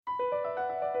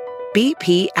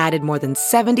BP added more than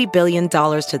 $70 billion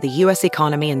to the U.S.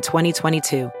 economy in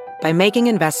 2022 by making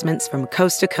investments from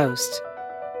coast to coast.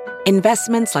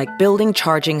 Investments like building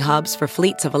charging hubs for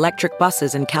fleets of electric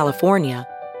buses in California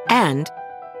and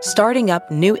starting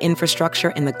up new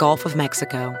infrastructure in the Gulf of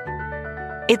Mexico.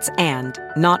 It's and,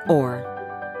 not or.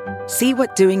 See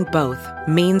what doing both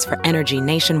means for energy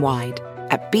nationwide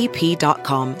at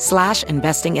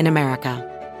bp.com/investing in America.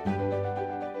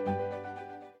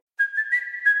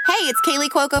 Hey, it's Kaylee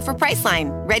Cuoco for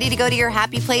Priceline. Ready to go to your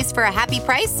happy place for a happy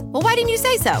price? Well, why didn't you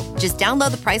say so? Just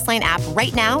download the Priceline app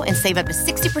right now and save up to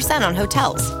 60% on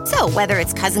hotels. So whether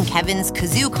it's Cousin Kevin's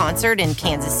Kazoo Concert in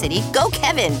Kansas City, go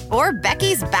Kevin, or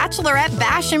Becky's Bachelorette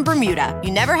Bash in Bermuda,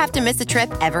 you never have to miss a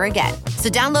trip ever again. So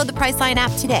download the Priceline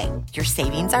app today. Your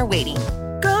savings are waiting.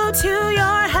 Go to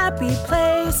your happy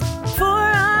place for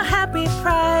a happy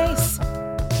price.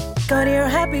 Go to your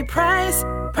happy price,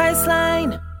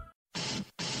 Priceline.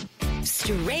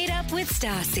 Straight Up with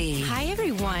Stassi. Hi,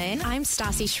 everyone. I'm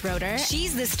Stassi Schroeder.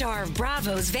 She's the star of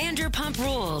Bravo's Vanderpump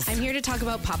Rules. I'm here to talk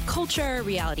about pop culture,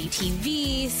 reality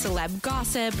TV, celeb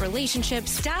gossip,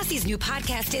 relationships. Stassi's new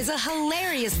podcast is a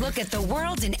hilarious look at the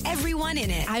world and everyone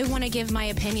in it. I want to give my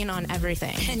opinion on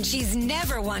everything. And she's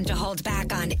never one to hold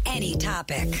back on any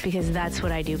topic. Because that's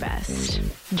what I do best.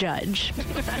 Judge.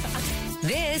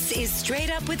 This is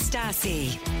Straight Up with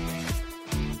Stassi.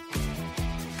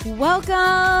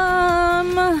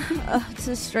 Welcome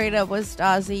to Straight Up with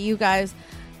Stassi. You guys,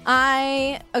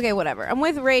 okay, whatever. I'm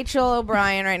with Rachel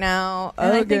O'Brien right now.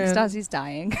 And I think Stassi's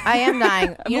dying. I am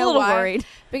dying. I'm a little worried.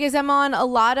 Because I'm on a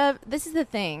lot of, this is the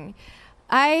thing.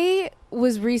 I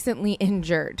was recently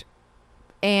injured.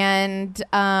 And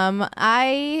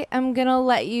I am going to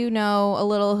let you know a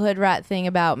little hood rat thing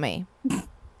about me.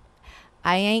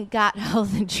 I ain't got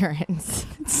health insurance.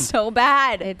 It's so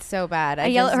bad. It's so bad. I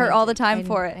yell at her all the time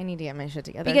for it. I need to get my shit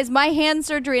together. Because my hand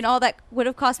surgery and all that would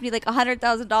have cost me like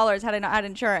 $100,000 had I not had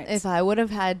insurance. If I would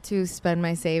have had to spend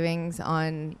my savings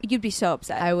on... You'd be so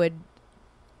upset. I would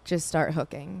just start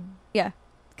hooking. Yeah.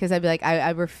 Because I'd be like,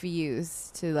 I refuse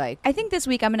to like... I think this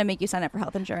week I'm going to make you sign up for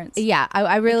health insurance. Yeah,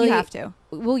 I really... You have to.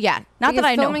 Well, yeah. Not that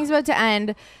I know. Filming's about to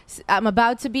end. I'm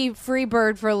about to be free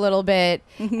bird for a little bit.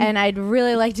 And I'd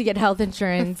really like to get health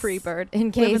insurance. Free bird.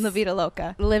 In case... Live in La Vida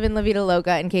Loca. Live in La Vida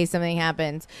Loca in case something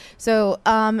happens. So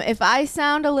if I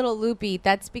sound a little loopy,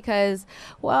 that's because,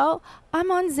 well, I'm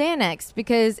on Xanax.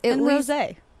 Because at least...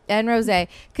 Rosé. And Rosé.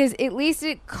 Because at least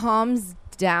it calms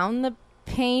down the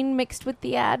pain mixed with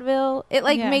the Advil. It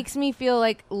makes me feel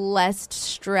like less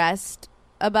stressed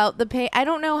about the pain. I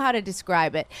don't know how to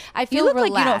describe it. I feel you look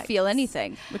relaxed. like you don't feel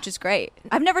anything, which is great.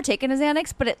 I've never taken a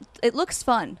Xanax, but it looks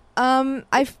fun.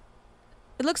 It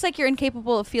looks like you're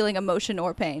incapable of feeling emotion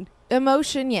or pain.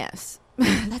 Emotion, yes.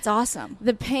 That's awesome.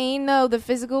 The pain, though, the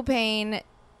physical pain,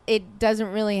 it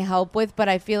doesn't really help with, but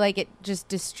I feel like it just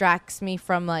distracts me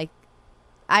from like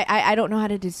I don't know how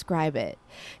to describe it.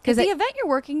 Because the event you're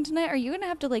working tonight, are you going to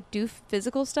have to like do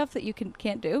physical stuff that you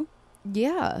can't do?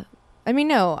 Yeah. I mean,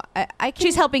 no, I can.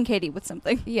 She's helping Katie with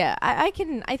something. Yeah, I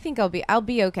can. I think I'll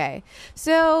be okay.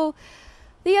 So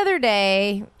the other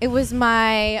day, it was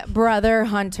my brother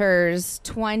Hunter's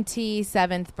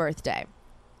 27th birthday.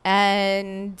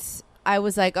 And I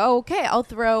was like, oh, okay, I'll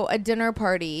throw a dinner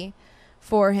party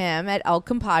for him at El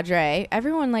Compadre.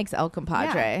 Everyone likes El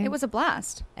Compadre. Yeah, it was a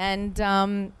blast. And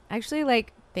actually,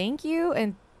 like, thank you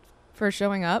and for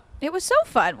showing up. It was so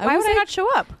fun. Why would I not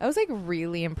show up? I was like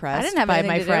really impressed I didn't have by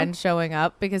my to friend do. showing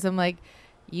up because I'm like,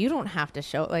 you don't have to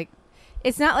show. Like,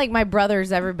 it's not like my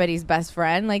brother's everybody's best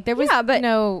friend. Like there was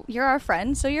no. You're our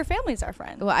friend, so your family's our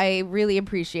friend. Well, I really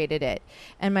appreciated it,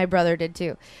 and my brother did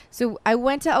too. So I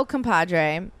went to El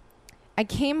Compadre. I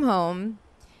came home.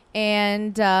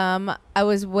 And I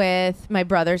was with my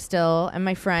brother still and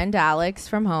my friend Alex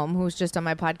from home, who was just on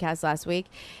my podcast last week.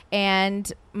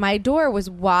 And my door was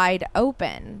wide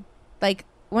open. Like,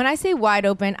 when I say wide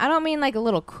open, I don't mean like a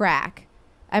little crack.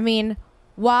 I mean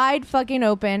wide fucking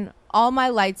open, all my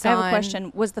lights on. I have a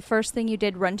question. Was the first thing you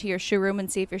did run to your shoe room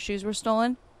and see if your shoes were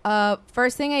stolen?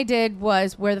 First thing I did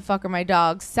was, where the fuck are my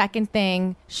dogs? Second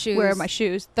thing, shoes. Where are my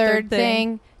shoes? Third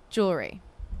thing, jewelry.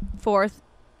 Fourth,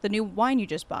 the new wine you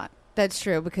just bought. That's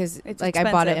true, because it's like expensive.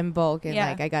 I bought it in bulk and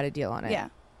like I got a deal on it. Yeah.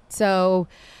 So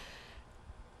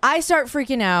I start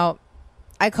freaking out.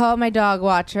 I call my dog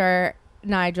watcher,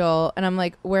 Nigel, and I'm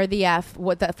like, where the F?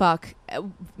 What the fuck?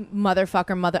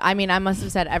 Motherfucker, mother. I mean, I must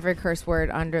have said every curse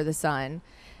word under the sun.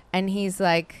 And he's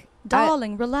like,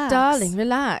 Darling, relax. Darling,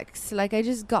 relax. Like, I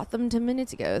just got them 10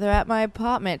 minutes ago. They're at my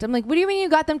apartment. I'm like, what do you mean you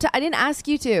got them I didn't ask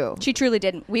you to. She truly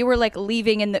didn't. We were like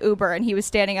leaving in the Uber and he was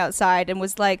standing outside and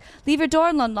was like, leave your door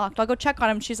unlocked. I'll go check on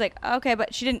him. She's like, okay,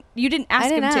 but you didn't ask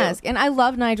him to. I didn't ask. And I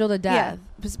love Nigel to death.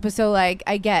 Yeah. So like,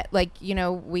 I get like, you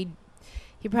know,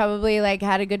 he probably like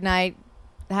had a good night,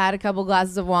 had a couple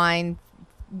glasses of wine,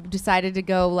 decided to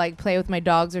go like play with my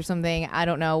dogs or something. I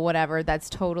don't know, whatever. That's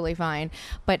totally fine.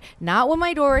 But not when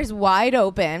my door is wide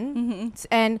open. Mm-hmm.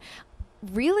 And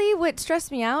really what stressed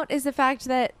me out is the fact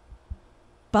that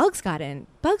bugs get in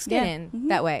mm-hmm.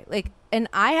 that way. Like, and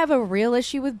I have a real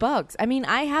issue with bugs. I mean,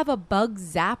 I have a bug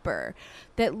zapper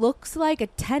that looks like a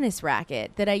tennis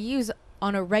racket that I use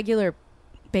on a regular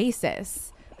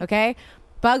basis. Okay?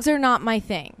 Bugs are not my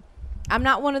thing. I'm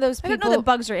not one of those people. I don't know that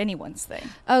bugs are anyone's thing.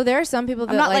 Oh, there are some people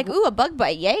that I'm not like ooh, a bug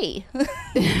bite, yay.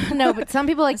 No, but some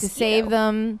people like to save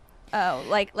them. Oh,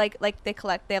 like they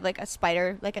have like a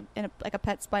spider, like a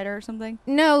pet spider or something.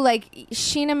 No, like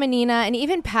Sheena Menina and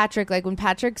even Patrick. Like when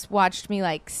Patrick's watched me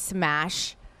like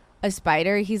smash a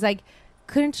spider, he's like,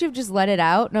 "Couldn't you have just let it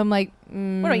out?" And I'm like,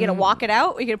 "What are you gonna walk it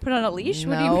out? Are you gonna put it on a leash? No.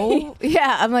 What do you mean?"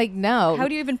 Yeah, I'm like, no. How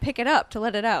do you even pick it up to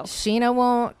let it out? Sheena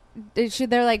won't.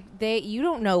 They're like, you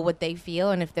don't know what they feel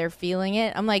and if they're feeling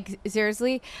it. I'm like,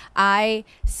 seriously, I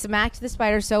smacked the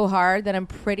spider so hard that I'm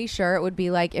pretty sure it would be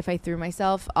like if I threw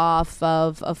myself off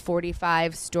of a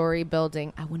 45-story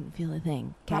building. I wouldn't feel a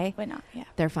thing. Okay, probably not. Yeah,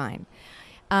 they're fine.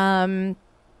 So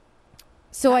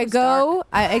I go.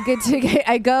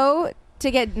 I go to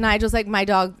get Nigel's, like, my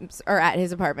dogs are at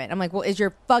his apartment. I'm like, well, is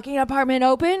your fucking apartment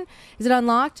open? Is it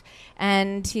unlocked?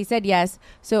 And he said yes.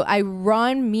 So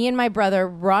me and my brother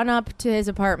run up to his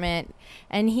apartment,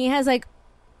 and he has like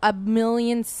a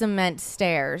million cement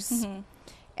stairs. Mm-hmm.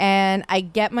 And I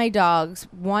get my dogs,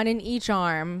 one in each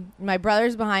arm. My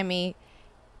brother's behind me,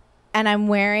 and I'm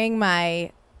wearing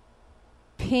my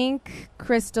pink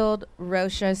crystalled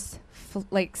Rochas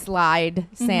slide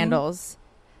sandals.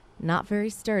 Not very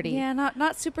sturdy. Yeah,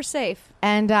 not super safe.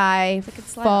 And I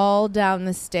fall down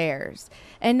the stairs.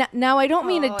 And now I don't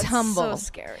mean a tumble. It's so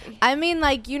scary. I mean,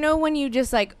 like, you know when you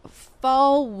just like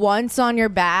fall once on your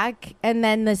back and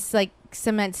then this like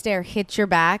cement stair hits your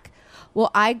back?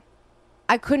 Well, I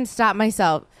couldn't stop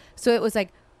myself. So it was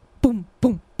like boom,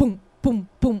 boom, boom, boom,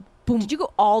 boom, boom. Did you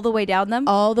go all the way down them?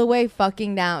 All the way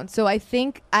fucking down. So I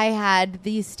think I had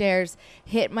these stairs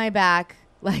hit my back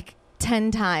like 10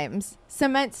 times.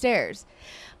 Cement stairs.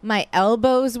 My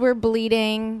elbows were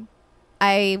bleeding.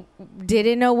 I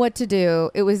didn't know what to do.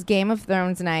 It was Game of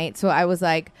Thrones night, so I was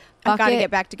like, I gotta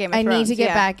get back to Game of Thrones. I need to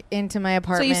get back into my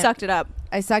apartment. So you sucked it up.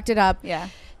 I sucked it up. Yeah.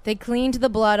 They cleaned the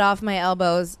blood off my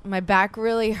elbows. My back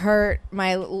really hurt.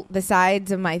 The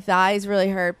sides of my thighs really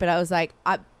hurt, but I was like,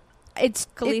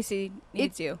 Khaleesi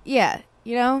needs you. Yeah.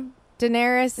 You know,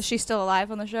 Daenerys. Is she still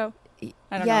alive on the show?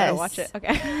 I don't know how to watch it.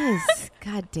 Okay. Yes.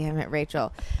 God damn it,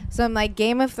 Rachel. So I'm like,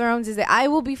 Game of Thrones is it. I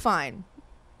will be fine.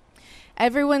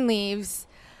 Everyone leaves.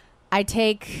 I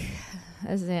take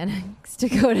a Xanax to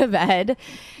go to bed.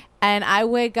 And I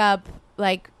wake up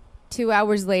like 2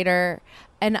 hours later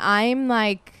and I'm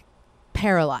like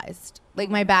paralyzed. Like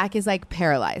my back is like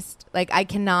paralyzed. Like I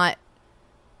cannot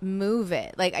move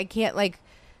it. Like I can't like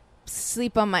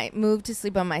move to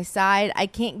sleep on my side. I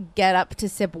can't get up to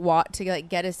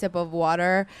get a sip of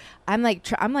water. I'm like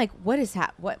what is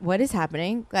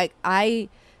happening? Like I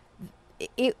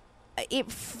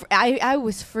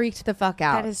was freaked the fuck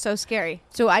out. That is so scary.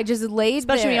 So I just laid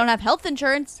especially there. when you don't have health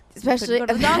insurance. Especially go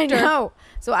to the doctor. I know.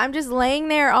 So I'm just laying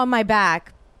there on my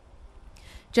back,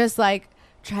 just like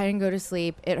try and go to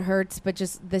sleep. It hurts, but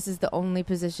just this is the only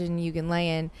position you can lay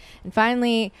in. And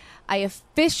finally, I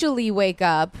officially wake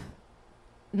up.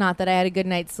 Not that I had a good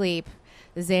night's sleep.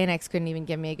 The Xanax couldn't even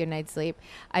give me a good night's sleep.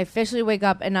 I officially wake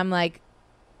up and I'm like,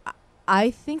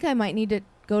 I think I might need to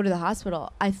go to the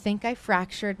hospital. I think I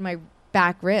fractured my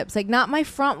back ribs. Like not my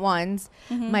front ones,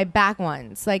 my back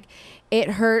ones. Like it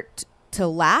hurt to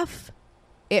laugh.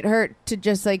 It hurt to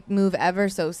just like move ever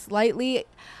so slightly.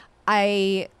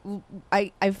 I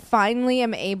finally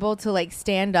am able to like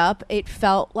stand up. It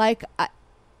felt like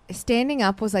standing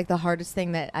up was like the hardest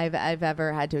thing that I've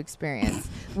ever had to experience,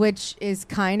 which is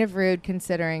kind of rude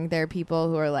considering there are people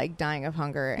who are like dying of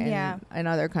hunger in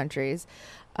other countries.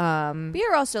 But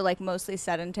you're also like mostly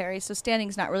sedentary, so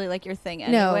standing's not really like your thing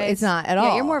anyways. No, it's not at all.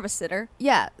 Yeah, you're more of a sitter.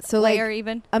 Yeah, so Layer like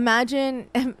even. Imagine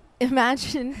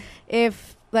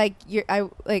if like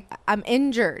I'm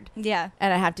injured. Yeah.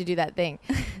 And I have to do that thing.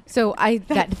 So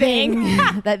that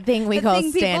thing we call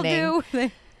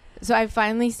standing. So I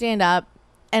finally stand up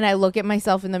and I look at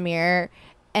myself in the mirror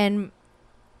and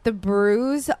the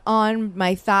bruise on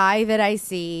my thigh that I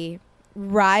see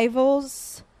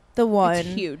rivals the one It's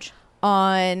huge.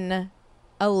 on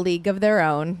A League of Their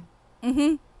Own.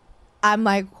 Mm-hmm. I'm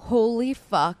like, holy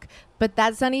fuck. But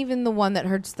that's not even the one that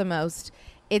hurts the most.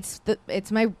 It's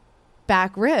my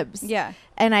back ribs. Yeah.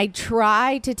 And I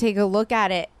try to take a look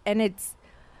at it, and it's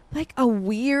like a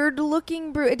weird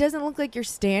looking bruise. It doesn't look like your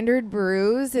standard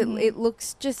bruise. It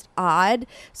looks just odd.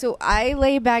 So I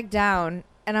lay back down,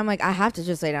 and I'm like, I have to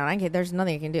just lay down. There's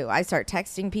nothing I can do. I start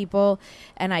texting people,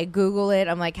 and I Google it.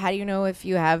 I'm like, how do you know if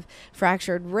you have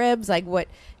fractured ribs? Like, what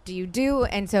do you do?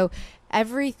 And so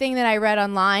everything that I read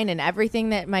online and everything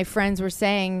that my friends were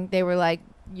saying, they were like,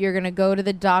 you're going to go to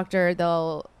the doctor.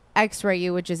 They'll x-ray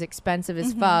you, which is expensive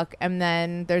as fuck. And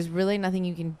then there's really nothing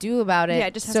you can do about it. Yeah,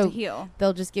 it just has to heal.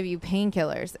 They'll just give you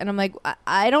painkillers. And I'm like,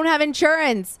 I don't have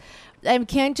insurance. I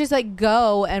can't just like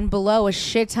go and blow a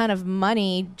shit ton of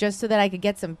money just so that I could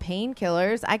get some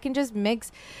painkillers. I can just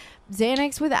mix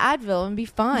Xanax with Advil and be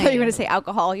fine. I thought you were going to say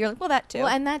alcohol. You're like, well, that too. Well,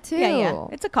 and that too. Yeah.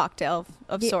 It's a cocktail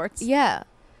of sorts. Yeah.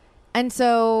 And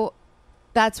so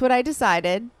that's what I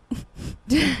decided.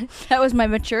 That was my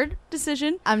matured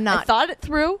decision. I thought it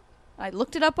through. I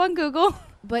looked it up on Google.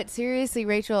 But seriously,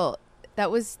 Rachel,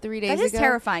 that was 3 days ago. That is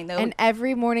terrifying, though. And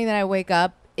every morning that I wake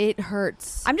up, it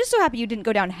hurts. I'm just so happy you didn't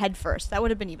go down head first. That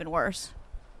would have been even worse.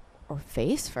 Or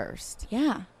face first.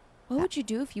 Yeah. What would you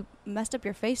do if you messed up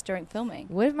your face during filming?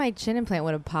 What if my chin implant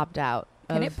would have popped out?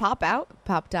 Can it pop out?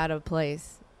 Popped out of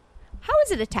place. How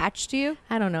is it attached to you?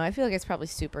 I don't know. I feel like it's probably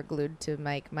super glued to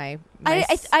my I'm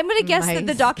going to guess that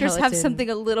the doctors have skeleton, something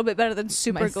a little bit better than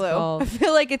super glue. skull. I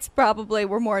feel like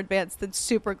we're more advanced than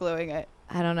super gluing it.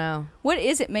 I don't know. What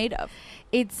is it made of?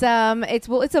 It's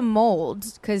a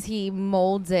mold because he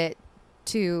molds it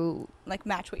to like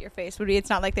match what your face would be. It's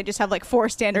not like they just have like four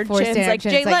standard chins like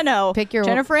chins, Jay Leno, pick your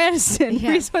Jennifer Aniston,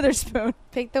 Reese Witherspoon.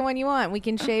 Pick the one you want. We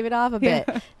can shave it off a bit.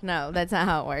 Yeah. No, that's not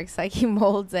how it works. Like he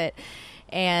molds it.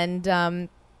 And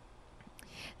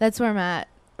that's where I'm at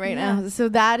right now. So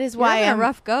that is why I'm a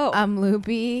rough go. I'm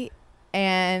loopy.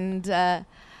 And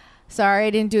sorry I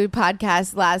didn't do a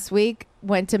podcast last week.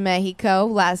 Went to Mexico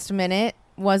last minute.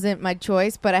 Wasn't my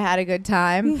choice, but I had a good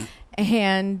time.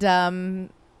 And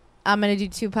I'm gonna do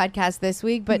 2 podcasts this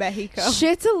week, but Mexico.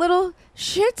 Shit's a little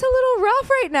rough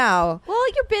right now.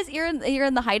 Well, you're busy. You're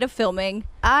in the height of filming.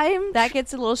 That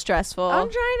gets a little stressful. I'm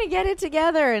trying to get it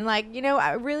together, and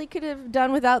I really could have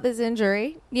done without this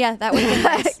injury. Yeah, that would be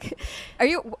nice. Are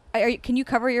you? Can you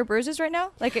cover your bruises right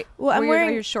now? Well, I'm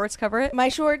wearing your shorts. Cover it. My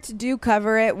shorts do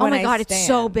cover it. When oh my god, I it's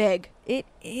so big. It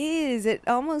is. It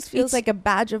almost feels like a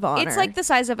badge of honor. It's like the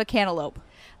size of a cantaloupe.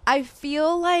 I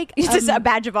feel like it's just a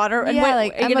badge of honor. And yeah,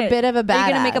 I'm a bit of a badass. Are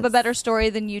you gonna make up a better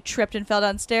story than you tripped and fell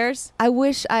downstairs? I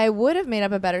wish I would have made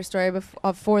up a better story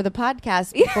for the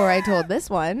podcast before I told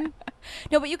this one.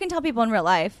 No, but you can tell people in real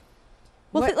life.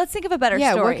 Well, let's think of a better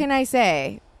story. Yeah, what can I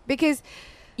say? Because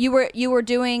you were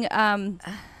doing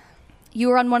you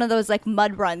were on one of those like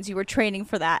mud runs. You were training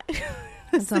for that.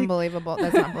 That's unbelievable.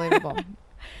 That's unbelievable.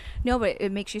 No, but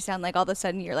it makes you sound like all of a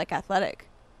sudden you're like athletic.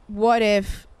 What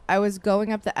if I was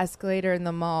going up the escalator in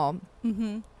the mall,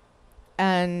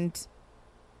 and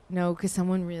because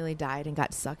someone really died and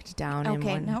got sucked down.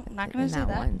 Okay, in one, no, not going to say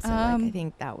that. One. So I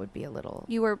think that would be a little.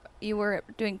 You were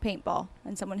doing paintball,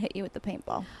 and someone hit you with the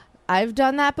paintball. I've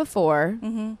done that before.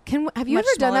 Have you ever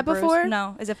done that before?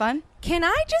 No. Is it fun? Can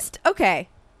I just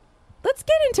let's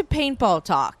get into paintball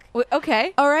talk.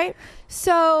 Okay. All right.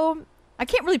 So I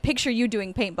can't really picture you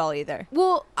doing paintball either.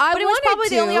 Well, but it was probably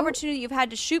the only opportunity you've had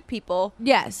to shoot people.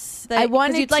 Yes, I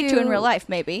wanted. You'd like to in real life,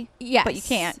 maybe. Yes, but you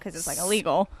can't because it's like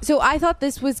illegal. So I thought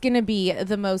this was going to be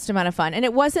the most amount of fun, and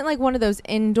it wasn't like one of those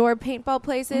indoor paintball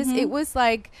places. It was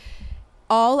like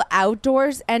all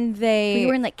outdoors, and you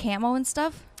were in like camo and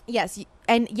stuff. Yes.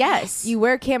 And yes, you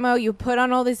wear camo, you put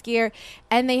on all this gear,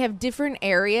 and they have different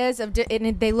areas and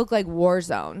they look like war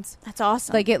zones. That's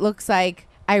awesome. Like it looks like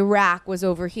Iraq was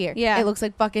over here. Yeah. It looks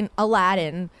like fucking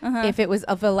Aladdin if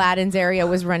Aladdin's area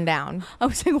was run down. I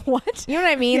was like, what? You know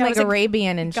what I mean? Yeah, like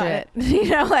Arabian and shit.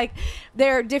 Like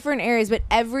there are different areas, but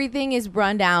everything is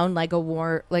run down like a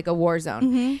war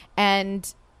zone.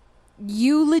 And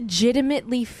you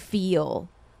legitimately feel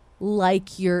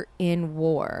like you're in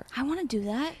war. I want to do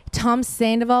that. Tom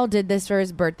Sandoval did this for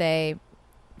his birthday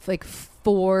like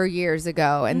 4 years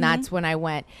ago, and that's when I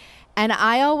went. And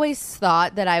I always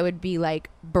thought that I would be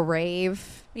like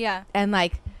brave. Yeah. And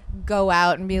like go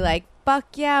out and be like, fuck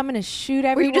yeah, I'm going to shoot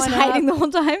everyone. Were you just hiding the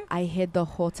whole time? I hid the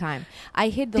whole time.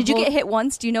 Did you get hit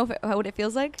once? Do you know what it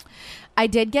feels like? I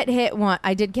did get hit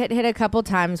I did get hit a couple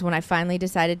times when I finally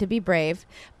decided to be brave.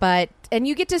 And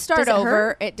you get to start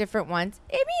over at different ones.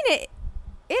 I mean,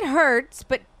 it hurts,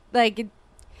 but like,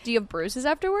 Do you have bruises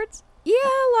afterwards? yeah,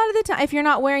 a lot of the time, if you're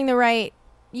not wearing the right,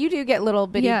 you do get little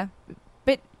bitty. Yeah.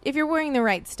 But if you're wearing the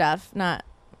right stuff, I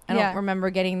don't remember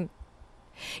getting.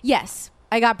 Yes,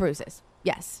 I got bruises.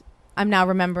 Yes, I'm now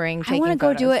remembering. I want to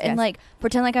go do it and yes. like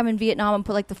pretend like I'm in Vietnam and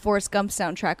put like the Forrest Gump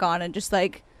soundtrack on and just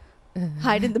like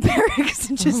hide in the barracks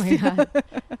and just. Oh my God.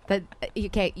 That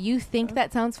okay? You think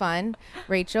that sounds fun,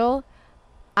 Rachel?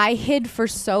 I hid for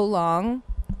so long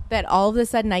that all of a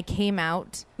sudden I came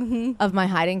out of my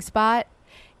hiding spot.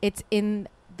 It's in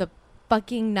the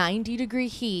fucking 90-degree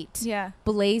heat. Yeah.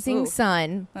 Blazing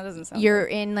sun. That doesn't sound. You're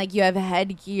in like you have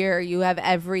headgear. You have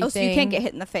everything. Oh, so you can't get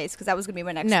hit in the face because that was gonna be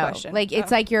my next question. Like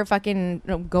it's like you're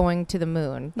fucking going to the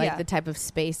moon. Like Yeah. the type of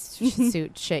space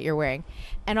suit shit you're wearing.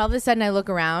 And all of a sudden I look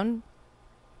around.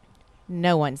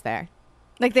 No one's there.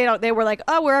 Like they were like,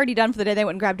 oh, we're already done for the day. They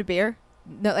went and grabbed a beer.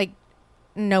 No, like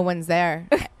no one's there.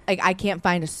 Like I can't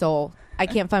find a soul. I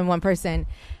can't find one person.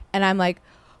 And I'm like,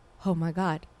 oh my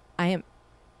God,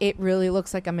 it really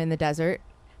looks like I'm in the desert.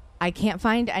 I can't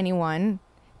find anyone.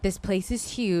 This place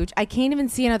is huge. I can't even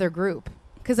see another group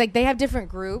because like they have different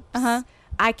groups.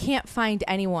 I can't find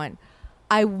anyone.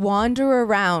 I wander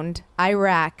around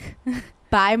Iraq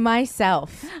by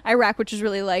myself. Iraq, which is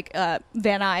really like Van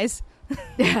Nuys.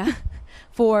 Yeah.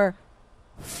 For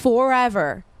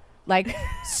forever. Like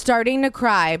starting to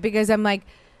cry because I'm like,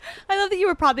 I love that you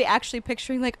were probably actually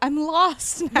picturing like I'm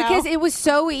lost now. because it was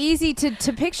so easy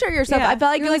to picture yourself. Yeah. I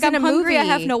felt like You're it was like, in I'm a hungry. movie. I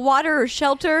have no water or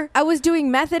shelter. I was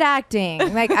doing method acting.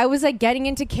 Like I was like getting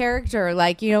into character.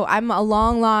 Like, you know, I'm a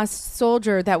long lost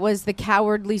soldier that was the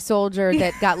cowardly soldier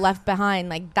that got left behind.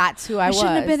 Like that's who I was.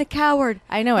 shouldn't have been a coward.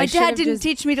 I know. My I should dad have didn't just-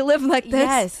 teach me to live like this.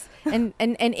 Yes. And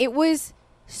it was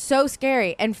so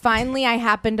scary. And finally I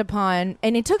happened upon,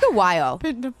 and it took a while.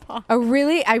 I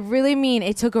really mean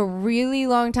it took a really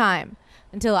long time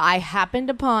until I happened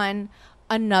upon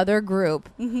another group.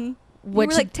 Which you Which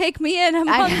were like, take me in. I'm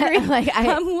hungry.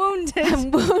 I'm wounded.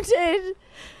 I'm wounded.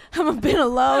 I've been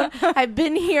alone. I've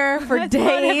been here for I days.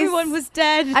 thought everyone was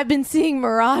dead. I've been seeing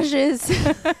mirages.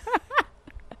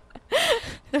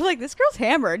 They're like, this girl's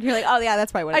hammered. You're like, oh yeah,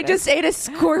 that's probably what I it just is. ate a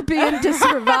scorpion to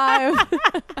survive.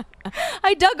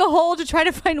 I dug a hole to try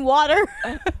to find water.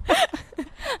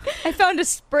 I found a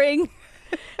spring.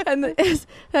 and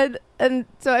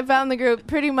so I found the group.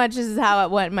 Pretty much this is how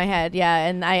it went in my head. Yeah,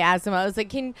 and I asked him. I was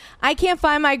like, I can't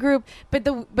find my group,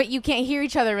 but you can't hear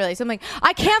each other really. So I'm like,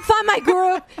 I can't find my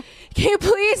group. Can you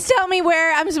please tell me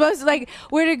where I'm supposed to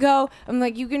where to go? I'm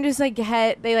like, you can just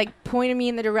head. They pointed me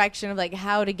in the direction of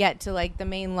how to get to the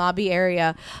main lobby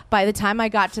area. By the time I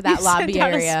got to that You lobby sent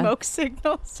out area, a smoke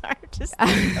signal. Sorry, just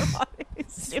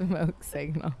smoke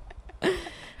signal.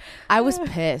 I was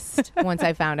pissed once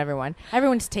I found everyone.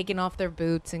 Everyone's taking off their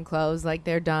boots and clothes like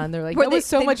they're done. They're like, that was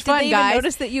so much fun, did they guys. even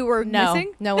notice that you were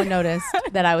missing? No one noticed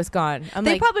that I was gone.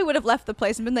 They probably would have left the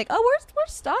place and been like, oh, where's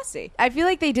Stassi? I feel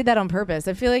like they did that on purpose.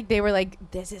 I feel like they were like,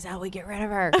 this is how we get rid of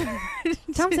her.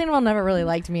 Tom Sandoval never really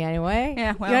liked me anyway.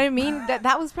 Yeah, well. You know what I mean?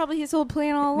 That was probably his whole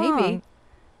plan all along. Maybe.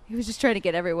 He was just trying to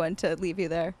get everyone to leave you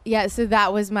there. Yeah, so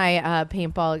that was my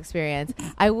paintball experience.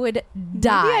 I would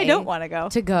die. Maybe I don't want to go.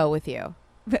 To go with you.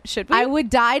 Should we? I would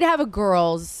die to have a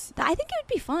girls. I think it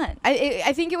would be fun.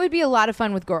 I think it would be a lot of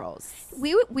fun with girls.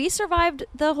 We survived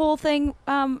the whole thing.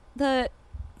 The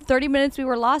 30 minutes we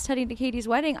were lost heading to Katie's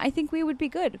wedding. I think we would be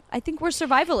good. I think we're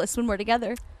survivalists when we're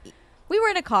together. We were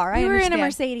in a car. We were in a understand.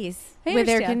 Mercedes I with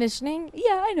air understand. conditioning.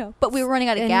 Yeah, I know. But we were running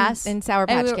out of gas and Sour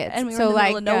Patch Kids. and we were in the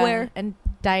middle of nowhere. And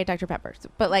Diet Dr Pepper.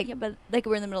 But we're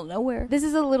in the middle of nowhere. This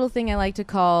is a little thing I like to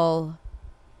call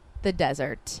the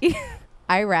desert.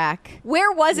 Iraq. Where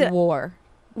was it? War.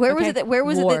 Where was it? Where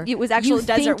was it that it was actual You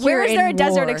desert? think Where you're is there a in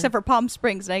desert war. except for Palm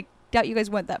Springs? And I doubt you guys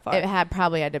went that far. It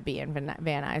probably had to be in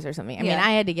Van Nuys or something. I mean, Yeah.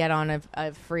 I had to get on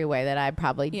a freeway that I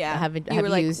probably have You were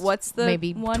like, used what's the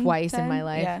maybe one twice in time? my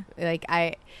life.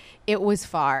 Yeah. It was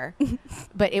far,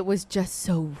 but it was just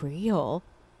so real.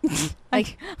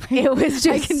 It was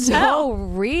just so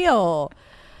real.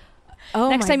 Oh,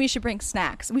 Next time you should bring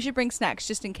snacks. We should bring snacks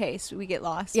just in case we get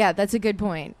lost. Yeah, that's a good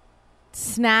point.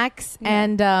 Snacks Yeah.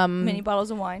 and Mini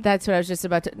bottles of wine. That's what I was just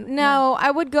about to. No,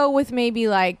 I would go with maybe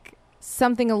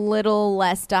something a little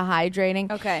less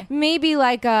dehydrating. Okay. Maybe Do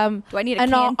I need a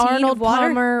canteen Arnold of water?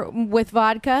 Palmer with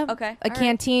vodka. Okay. A All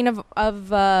canteen of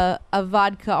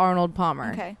vodka Arnold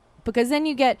Palmer. Okay. Because then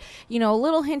you get a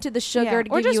little hint of the sugar to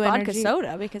or give just you vodka energy.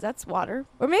 soda because that's water.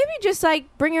 Or maybe just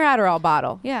bring your Adderall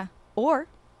bottle. Yeah. Or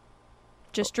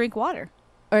just drink water.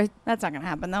 Or That's not going to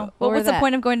happen though. Or What's the that.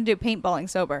 point of going to do paintballing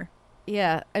sober?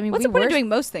 Yeah, I mean, What's we the point were of doing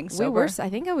most things sober? I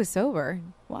think I was sober.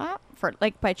 Wow. For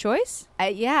like by choice?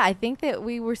 Yeah, I think that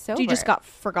we were sober. You just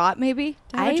forgot maybe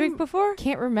to have a drink before?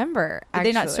 Can't remember. Did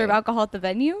they not serve alcohol at the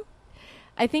venue?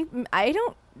 I think I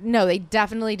don't. No, they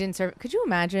definitely didn't serve. Could you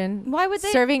imagine? Why would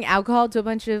they serving alcohol to a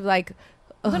bunch of like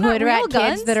They're not hood real rat kids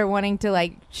guns. that are wanting to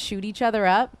like shoot each other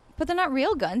up? But they're not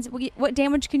real guns. What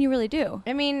damage can you really do?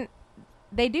 I mean,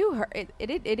 they do hurt.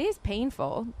 It is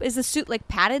painful. Is the suit like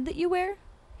padded that you wear?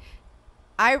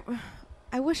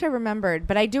 I wish I remembered,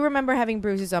 but I do remember having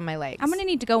bruises on my legs. I'm gonna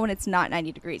need to go when it's not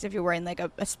 90 degrees if you're wearing like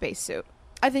a space suit.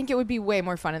 I think it would be way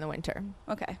more fun in the winter.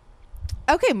 Okay.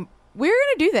 Okay, we're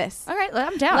gonna do this. All right,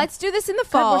 I'm down. Let's do this in the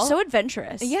fall. God, we're so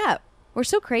adventurous. Yeah. We're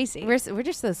so crazy. We're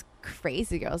just those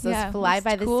crazy girls. Those Yeah, fly those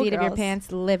by the cool seat of your girls.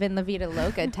 pants, live in La Vida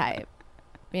Loca type.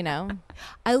 You know?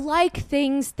 I like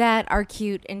things that are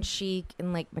cute and chic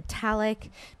and like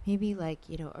metallic. Maybe like,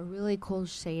 you know, a really cool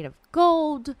shade of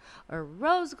gold or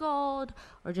rose gold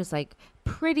or just like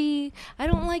pretty. I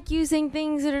don't like using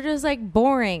things that are just like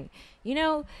boring. You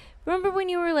know, remember when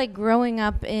you were like growing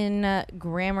up in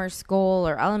grammar school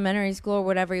or elementary school or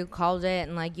whatever you called it,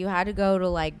 and like you had to go to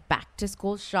like back to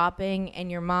school shopping and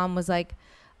your mom was like,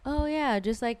 oh yeah,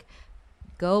 just like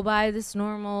go buy this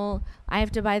I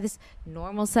have to buy this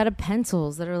normal set of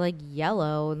pencils that are like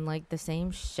yellow and like the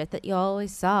same shit that you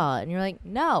always saw. And you're like,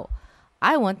 no,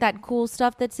 I want that cool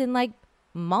stuff that's in like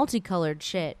multicolored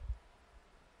shit.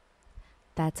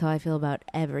 That's how I feel about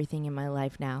everything in my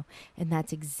life now. And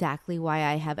that's exactly why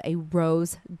I have a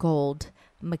rose gold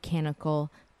mechanical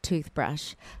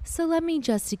toothbrush. So let me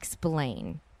just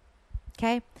explain.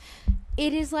 Okay?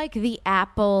 It is like the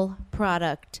Apple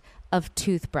product of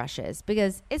toothbrushes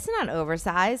because it's not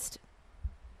oversized.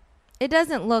 It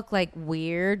doesn't look like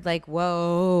weird, like,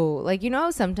 whoa. Like, you know,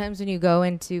 sometimes when you go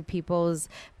into people's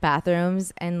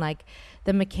bathrooms and like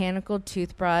the mechanical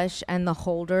toothbrush and the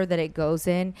holder that it goes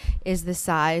in is the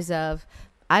size of,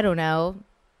 I don't know,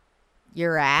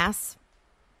 your ass.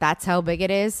 That's how big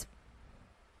it is.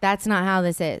 That's not how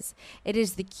this is. It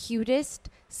is the cutest,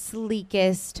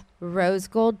 sleekest rose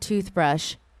gold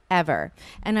toothbrush ever.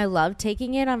 And I love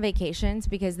taking it on vacations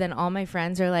because then all my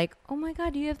friends are like, oh my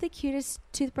God, you have the cutest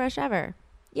toothbrush ever.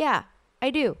 Yeah, I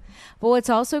do. But what's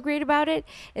also great about it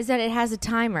is that it has a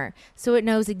timer. So it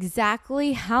knows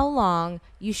exactly how long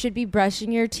you should be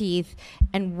brushing your teeth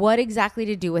and what exactly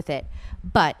to do with it.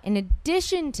 But in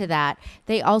addition to that,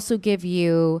 they also give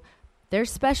you their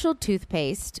special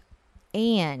toothpaste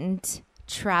and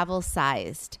travel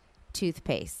sized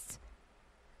toothpaste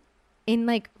in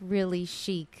like really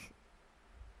chic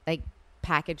like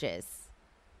packages.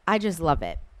 I just love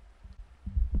it.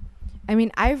 I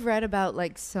mean, I've read about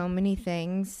like so many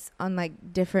things on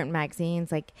like different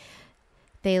magazines. Like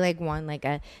they like won like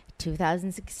a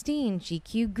 2016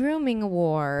 GQ Grooming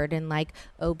Award and like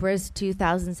Oprah's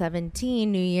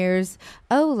 2017 New Year's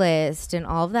O list and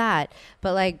all of that.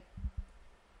 But like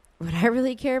what I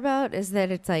really care about is that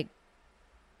it's like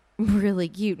really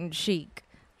cute and chic.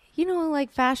 You know,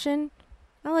 like fashion,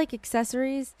 I like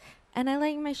accessories, and I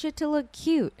like my shit to look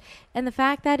cute. And the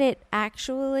fact that it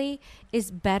actually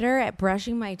is better at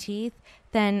brushing my teeth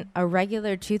than a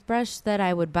regular toothbrush that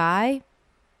I would buy,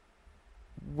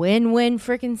 win-win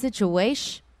freaking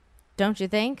situation, don't you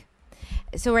think?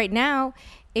 So right now,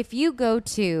 if you go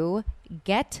to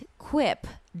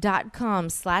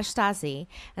getquip.com/Stassi,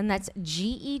 and that's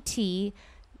GETQUIP.com/Stassi,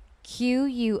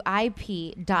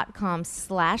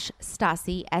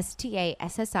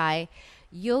 STASSI,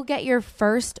 you'll get your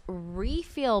first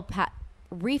refill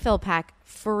pack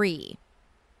free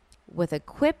with a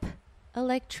Quip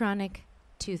electronic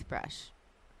toothbrush.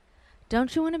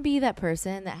 Don't you want to be that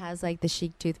person that has like the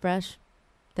chic toothbrush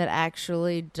that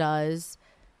actually does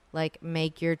like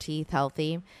make your teeth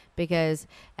healthy? Because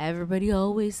everybody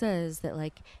always says that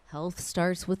like health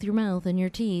starts with your mouth and your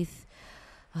teeth.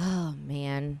 Oh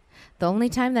man. The only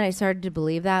time that I started to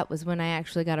believe that was when I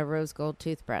actually got a rose gold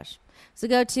toothbrush. So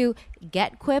go to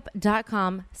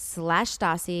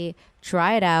getquip.com/Stassi,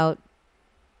 try it out,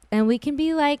 and we can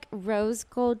be like rose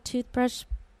gold toothbrush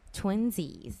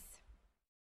twinsies.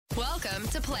 Welcome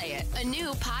to Play It, a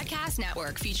new podcast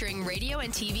network featuring radio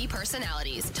and TV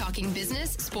personalities talking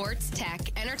business, sports, tech,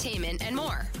 entertainment, and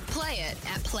more. Play it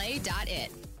at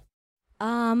play.it.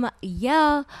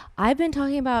 Yeah, I've been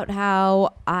talking about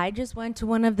how I just went to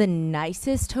one of the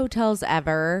nicest hotels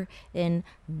ever in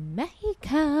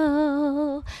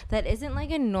Mexico. That isn't like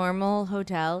a normal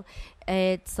hotel.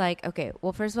 It's like, okay,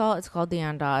 well, first of all, it's called the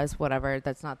Andaz, whatever.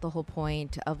 That's not the whole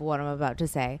point of what I'm about to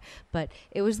say. But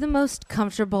it was the most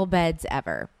comfortable beds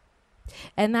ever.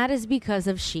 And that is because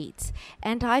of sheets.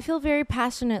 And I feel very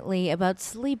passionately about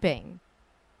sleeping.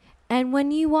 And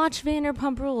when you watch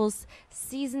Vanderpump Rules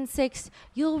season 6,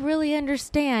 you'll really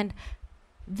understand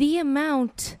the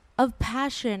amount of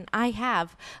passion I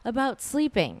have about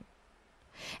sleeping.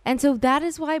 And so that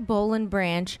is why Boll and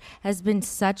Branch has been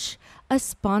such a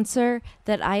sponsor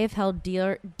that I have held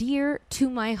dear to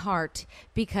my heart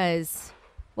because,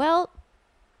 well,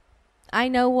 I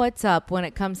know what's up when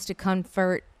it comes to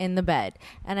comfort in the bed.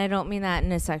 And I don't mean that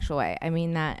in a sexual way. I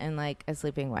mean that in like a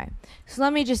sleeping way. So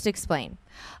let me just explain.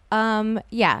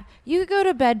 Yeah, you could go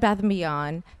to Bed Bath &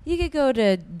 Beyond. You could go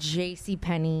to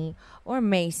JCPenney or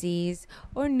Macy's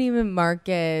or Neiman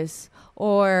Marcus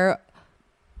or,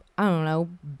 I don't know,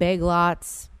 Big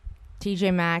Lots,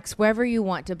 TJ Maxx, wherever you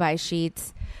want to buy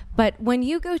sheets. But when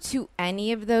you go to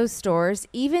any of those stores,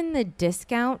 even the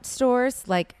discount stores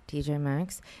like TJ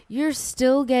Maxx, you're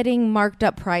still getting marked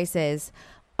up prices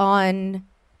on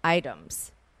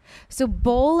items. So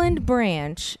Boll and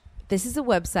Branch, this is a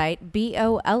website,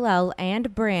 BOLL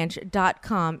and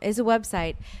branch.com is a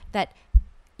website that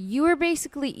you are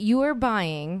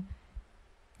buying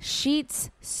sheets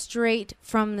straight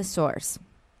from the source.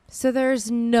 So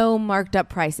there's no marked up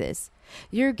prices.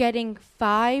 You're getting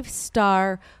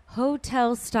 5-star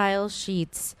hotel style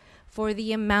sheets for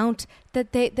the amount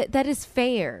that is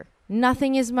fair.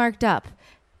 Nothing is marked up.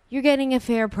 You're getting a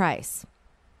fair price.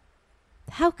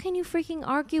 How can you freaking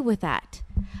argue with that?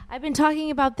 I've been talking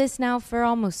about this now for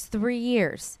almost 3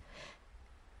 years.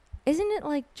 Isn't it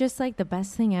like just like the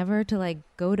best thing ever to like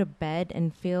go to bed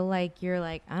and feel like you're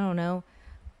like, I don't know,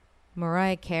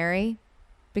 Mariah Carey?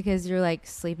 Because you're like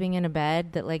sleeping in a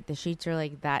bed that like the sheets are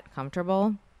like that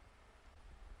comfortable.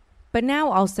 But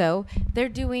now also they're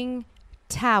doing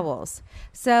towels.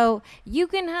 So you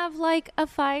can have like a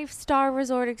 5-star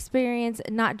resort experience,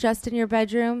 not just in your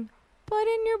bedroom, but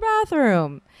in your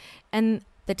bathroom. And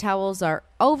the towels are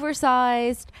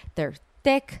oversized. They're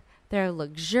thick. They're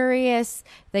luxurious.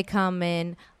 They come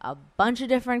in a bunch of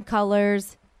different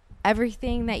colors.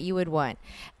 Everything that you would want.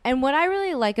 And what I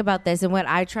really like about this and what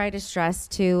I try to stress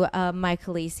to my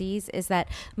Khaleesi's is that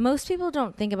most people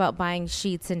don't think about buying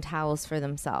sheets and towels for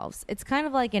themselves. It's kind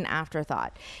of like an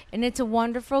afterthought. And it's a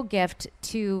wonderful gift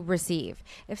to receive.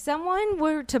 If someone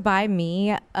were to buy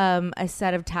me a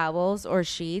set of towels or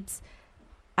sheets,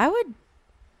 I would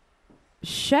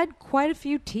shed quite a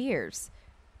few tears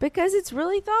because it's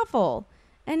really thoughtful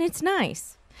and it's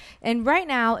nice. And right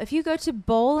now, if you go to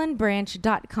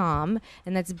bollandbranch.com,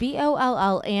 and that's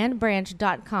BOLL and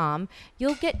branch.com,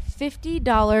 you'll get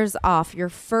 $50 off your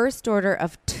first order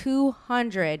of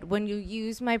 $200 when you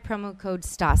use my promo code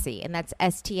Stassi, and that's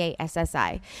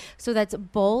STASSI. So that's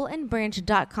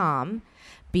bollandbranch.com,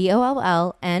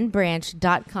 BOLL and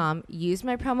branch.com. Use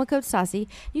my promo code Stassi.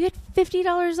 You get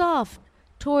 $50 off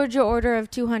towards your order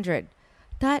of $200.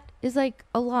 That is like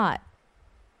a lot.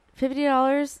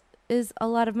 $50 is a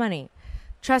lot of money.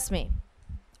 Trust me.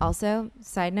 Also,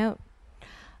 side note,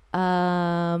 3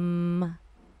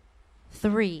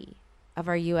 of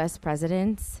our U.S.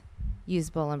 presidents use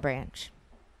Boll and Branch.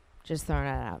 Just throwing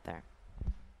that out there.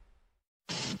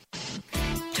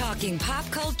 Talking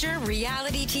pop culture,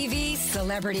 reality TV,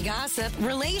 celebrity gossip,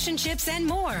 relationships, and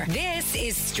more. This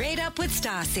is Straight Up with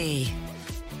Stassi.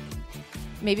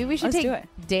 Maybe we should Let's do take it.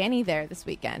 Danny there this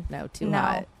weekend. No, too No.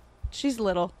 hot. She's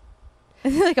little. I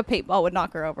feel like a paintball would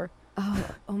knock her over. Oh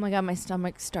my God, my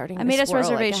stomach's starting to I made us swirl.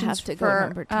 reservations like I have to go for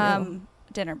number 2.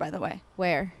 dinner, by the way.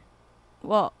 Where?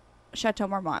 Well, Chateau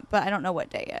Marmont, but I don't know what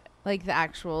day yet. Like the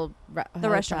actual The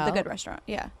restaurant, the good restaurant.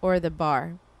 Yeah. or the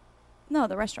bar? No,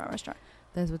 the restaurant.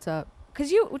 That's what's up.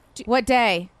 Because you... What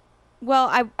day?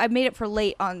 Well, I made it for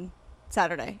late on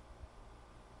Saturday.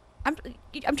 I'm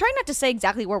trying not to say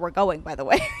exactly where we're going, by the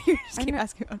way. You just keep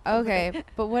asking. Okay,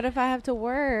 but what if I have to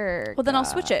work? Well, then I'll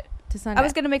switch it to Sunday. I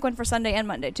was going to make one for Sunday and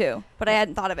Monday, too. But I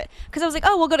hadn't thought of it. Because I was like,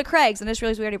 oh, we'll go to Craig's. And I just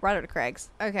realized we already brought her to Craig's.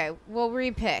 Okay, we'll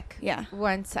repick. Yeah.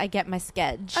 Once I get my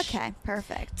sketch. Okay,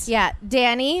 perfect. Yeah,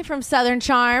 Danny from Southern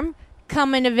Charm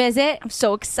coming to visit. I'm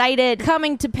so excited.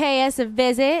 Coming to pay us a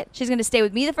visit. She's going to stay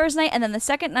with me the first night. And then the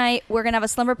second night, we're going to have a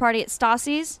slumber party at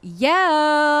Stassi's.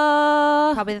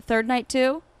 Yeah. Probably the third night,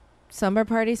 too. Summer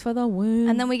parties for the win.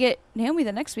 And then we get Naomi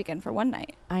the next weekend for one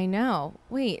night. I know.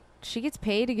 Wait, she gets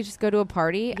paid to just go to a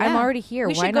party? Yeah. I'm already here.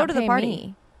 We Why should not go to the pay party.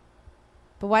 me?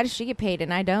 But why does she get paid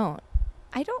and I don't?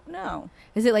 I don't know.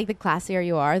 Is it like the classier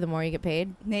you are, the more you get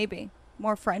paid? Maybe.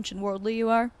 More French and worldly you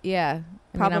are. Yeah.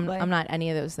 Probably. I'm not any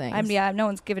of those things. No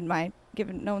one's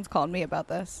no one's calling me about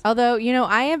this. Although,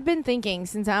 I have been thinking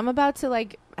since I'm about to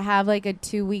have a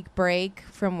 2-week break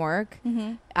from work,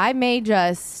 I may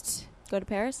just Go to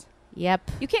Paris?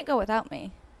 Yep. You can't go without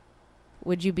me.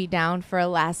 Would you be down for a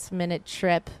last minute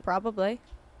trip? Probably.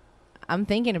 I'm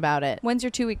thinking about it. When's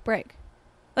your 2-week break?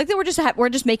 Like that we're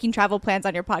just making travel plans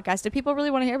on your podcast. Do people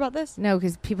really want to hear about this? No,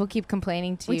 because people keep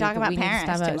complaining to We you. talk that about need to Paris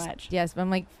stop too us. much. Yes, but I'm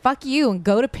like, fuck you and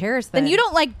go to Paris then. Then you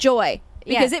don't like joy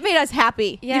because Yeah. it made us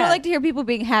happy. You Yeah. don't like to hear people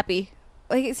being happy.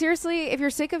 Like, seriously, if you're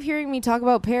sick of hearing me talk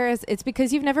about Paris, it's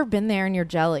because you've never been there and you're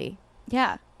jelly.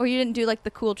 Yeah. Or you didn't do like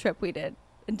the cool trip we did.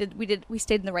 And we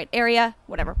stayed in the right area.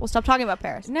 Whatever. We'll stop talking about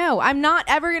Paris. No, I'm not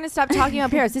ever going to stop talking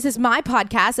about Paris. This is my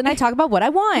podcast and I talk about what I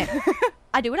want.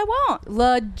 I do what I want.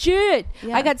 Legit.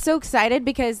 Yeah. I got so excited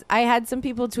because I had some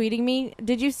people tweeting me.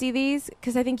 Did you see these?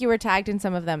 Because I think you were tagged in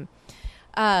some of them.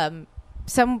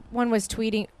 Someone was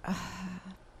tweeting.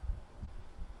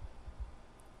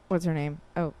 What's her name?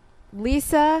 Oh,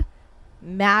 Lisa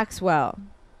Maxwell.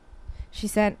 She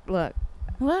sent, look.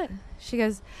 What? She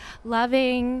goes,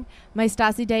 loving my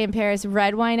Stassi day in Paris,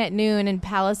 red wine at noon in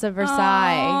Palace of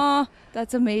Versailles. Aww,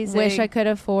 that's amazing. Wish I could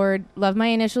afford, love my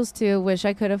initials too, wish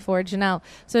I could afford Chanel.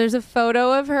 So there's a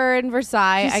photo of her in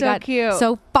Versailles. She's I so got cute.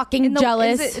 so fucking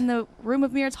jealous. Is it in the Room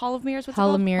of Mirrors, Hall of Mirrors? What's it Hall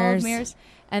called? of Mirrors. Hall of Mirrors.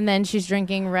 And then she's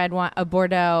drinking red wine, a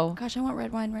Bordeaux. Gosh, I want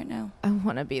red wine right now. I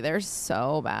want to be there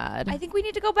so bad. I think we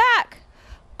need to go back.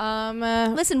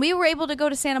 Listen, we were able to go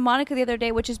to Santa Monica the other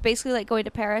day, which is basically like going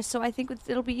to Paris. So I think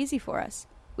it'll be easy for us.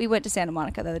 We went to Santa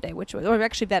Monica the other day, or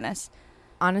actually Venice.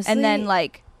 Honestly. And then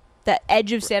like the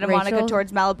edge of Santa Monica Rachel?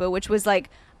 towards Malibu, which was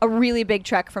like a really big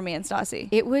trek for me and Stassi.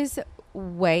 It was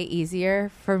way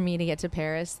easier for me to get to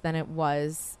Paris than it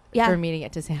was for me to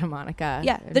get to Santa Monica.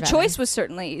 Yeah, and the Venice. choice was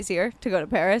certainly easier to go to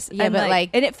Paris. Yeah, and but like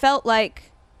and it felt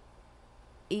like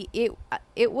it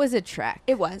was a trek.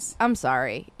 it was. I'm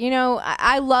sorry. You know,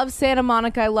 I love Santa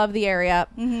Monica. I love the area.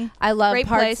 Mm-hmm. I love Great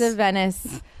parts place. of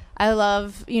Venice. I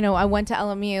love, I went to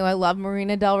LMU. I love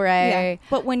Marina Del Rey.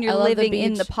 But when you're I love the living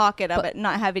in beach. the pocket of But- it,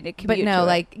 not having to commute But to no, it.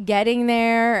 like getting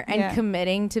there and Yeah.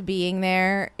 committing to being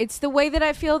there. It's the way that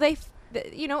I feel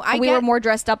we were more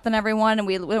dressed up than everyone, and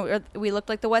we looked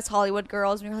like the West Hollywood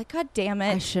girls, and we were like, God damn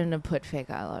I it. shouldn't have put fake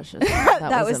eyelashes.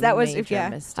 That was a major yeah.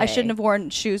 mistake. I shouldn't have worn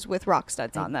shoes with rock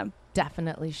studs on them.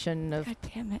 Definitely shouldn't have God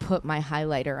damn it. put my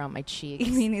highlighter on my cheeks.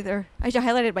 Me neither. I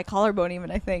highlighted my collarbone even,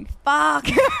 I think. Fuck.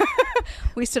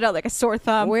 We stood out like a sore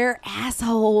thumb. We're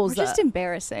assholes. We're just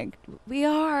embarrassing. We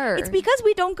are. It's because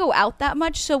we don't go out that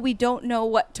much, so we don't know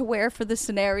what to wear for the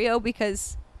scenario,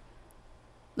 because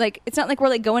like it's not like we're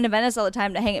like going to Venice all the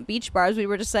time to hang at beach bars. We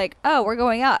were just like, oh, we're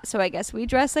going out, so I guess we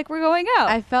dress like we're going out.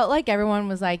 I felt like everyone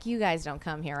was like, you guys don't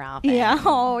come here often. Yeah.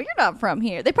 Oh, you're not from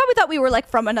here. They probably thought we were like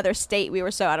from another state. We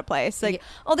were so out of place. Like,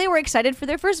 oh, they were excited for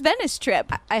their first Venice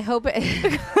trip. I hope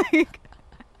it.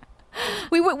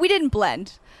 We didn't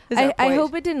blend. I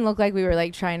hope it didn't look like we were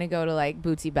like trying to go to like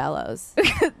Bootsy Bellows.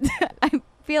 I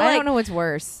feel I like don't know what's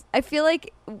worse. I feel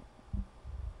like kind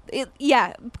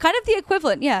of the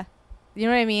equivalent. Yeah. You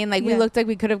know what I mean? Like we Yeah. looked like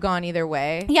we could have gone either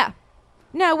way. Yeah.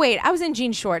 No, wait. I was in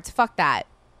jean shorts. Fuck that.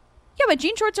 Yeah, but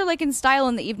jean shorts are like in style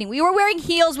in the evening. We were wearing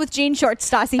heels with jean shorts,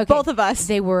 Stassi, Okay. both of us.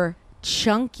 They were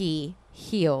chunky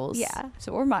heels. Yeah,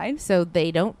 so were mine. So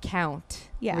they don't count.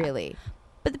 Yeah. Really.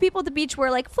 But the people at the beach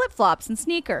wear like flip flops and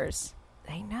sneakers.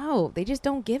 I know. They just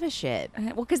don't give a shit.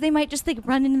 Well, because they might just like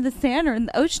run into the sand or in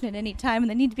the ocean at any time, and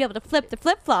they need to be able to flip their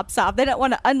flip flops off. They don't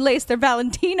want to unlace their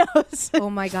Valentinos. Oh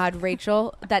my God,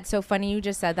 Rachel, that's so funny you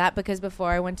just said that, because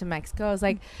before I went to Mexico, I was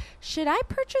like, should I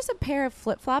purchase a pair of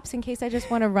flip flops in case I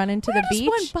just want to run into the beach? I just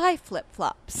want to buy flip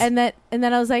flops. And then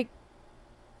I was like,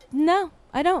 no,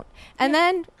 I don't. And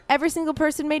then every single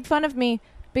person made fun of me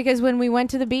because when we went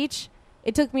to the beach,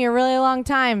 it took me a really long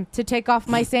time to take off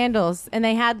my sandals, and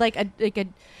they had like a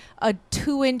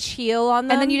 2-inch heel on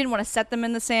them. And then you didn't want to set them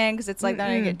in the sand because it's like they're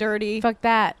gonna get dirty. Fuck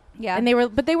that. Yeah. And they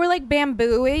were like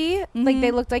bamboo-y. Like they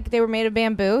looked like they were made of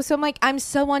bamboo. So I'm like, I'm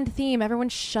so on theme. Everyone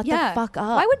shut the fuck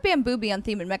up. Why would bamboo be on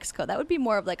theme in Mexico? That would be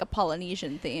more of like a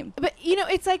Polynesian theme. But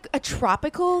it's like a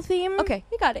tropical theme. Okay,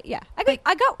 you got it. Yeah,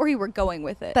 I got where you were going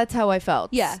with it. That's how I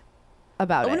felt. Yeah.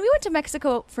 About When it. we went to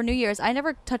Mexico for New Year's, I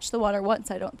never touched the water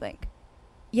once, I don't think.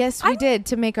 Yes, we did,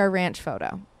 to make our ranch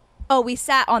photo. Oh, we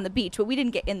sat on the beach, but we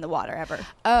didn't get in the water ever.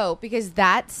 Oh, because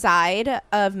that side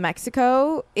of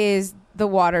Mexico is the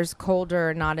water's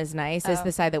colder, not as nice as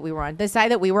the side that we were on. The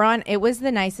side that we were on, it was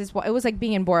the nicest. It was like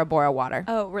being in Bora Bora water.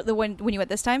 Oh, the one when you went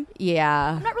this time?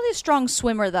 Yeah. I'm not really a strong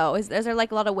swimmer, though. Is there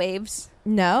like a lot of waves?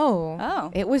 No.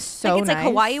 Oh. It was so like it's nice. like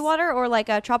Hawaii water or like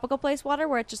a tropical place water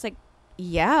where it's just like...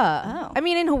 Yeah. Oh. I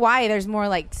mean, in Hawaii, there's more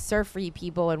like surfy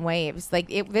people and waves. Like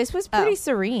this was pretty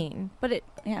serene. But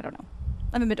I don't know.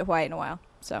 I haven't been to Hawaii in a while,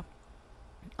 so...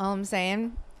 All I'm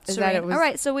saying is Serene. that it was. All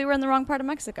right, so we were in the wrong part of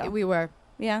Mexico. We were.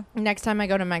 Yeah. Next time I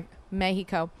go to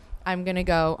Mexico, I'm going to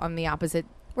go on the opposite.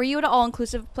 Were you at an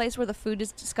all-inclusive place where the food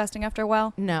is disgusting after a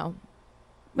while? No.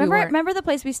 Remember the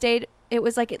place we stayed? It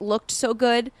was like it looked so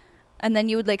good, and then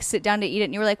you would like sit down to eat it,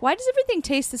 and you were like, "Why does everything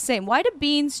taste the same? Why do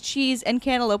beans, cheese, and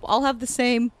cantaloupe all have the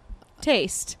same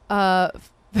taste?"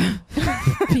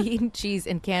 Bean, cheese,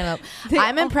 and cantaloupe.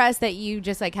 I'm impressed that you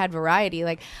just like had variety.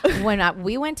 Like when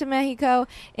we went to Mexico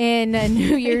in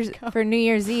New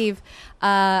Year's Eve,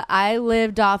 I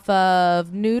lived off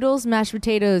of noodles, mashed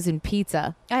potatoes, and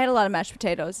pizza. I had a lot of mashed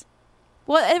potatoes.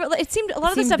 Well, it seemed a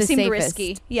lot of the stuff seemed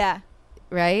risky. Yeah,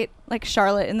 right. Like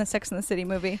Charlotte in the Sex and the City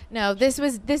movie. No, this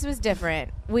was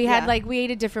different. We had we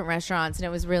ate at different restaurants, and it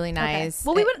was really nice. Okay.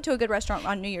 Well, we went to a good restaurant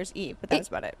on New Year's Eve, but that's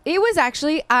about it. It was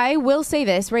actually, I will say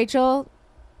this, Rachel,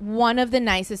 one of the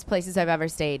nicest places I've ever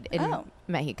stayed in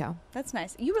Mexico. That's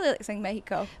nice. You really like saying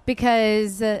Mexico.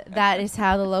 Because that is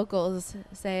how the locals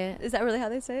say it. Is that really how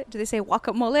they say it? Do they say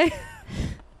guacamole?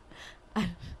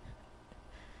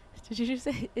 Did you just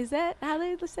say, is that how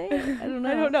they say it? I don't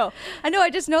know. I don't know. I know. I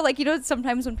just know, like, you know,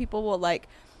 sometimes when people will, like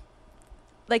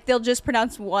they'll just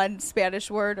pronounce one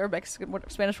Spanish word or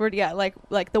Spanish word. Yeah,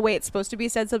 like the way it's supposed to be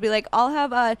said. So they'll be like, I'll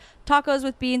have tacos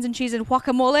with beans and cheese and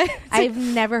guacamole. I've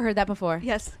never heard that before.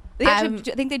 Yes. I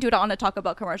think they do it on a Taco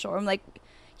Bell commercial where I'm like,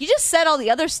 you just said all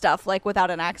the other stuff, like, without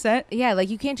an accent. Yeah, like,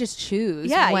 you can't just choose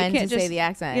when to say the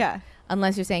accent. Yeah.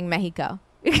 Unless you're saying Mexico.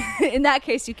 In that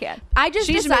case, you can. I just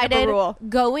decided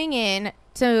going in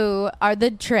to the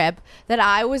trip that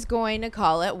I was going to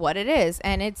call it what it is,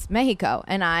 and it's Mexico.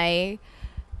 And I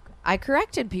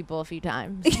corrected people a few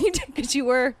times because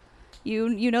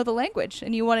you know the language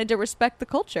and you wanted to respect the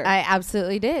culture. I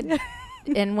absolutely did.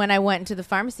 And when I went to the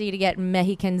pharmacy to get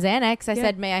Mexican Xanax, I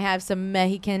said, "May I have some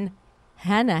Mexican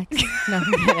Xanax?" No,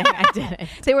 I'm kidding. I didn't.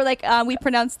 They were like, "We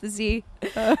pronounce the Z."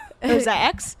 Or is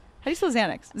that X? How do you spell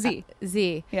Xanax? Z.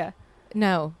 Z. Yeah.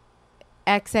 No.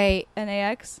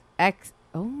 X-A-N-A-X? X.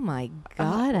 Oh, my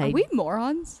God. Are we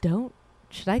morons?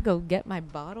 Should I go get my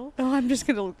bottle? Oh, I'm just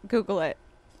going to Google it.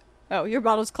 Oh, your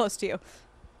bottle's close to you.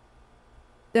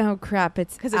 Oh, crap.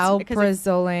 It's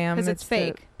alprazolam. Because it's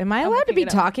fake. Am I allowed to be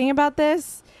talking about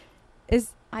this?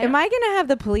 Am I going to have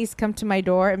the police come to my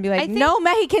door and be like, no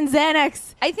Mexican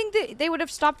Xanax? I think they would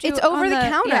have stopped you. It's over the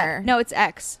counter. Yeah. No, it's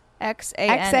X.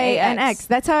 X-A-N-A-X. X-A-N-X.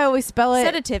 That's how I always spell it.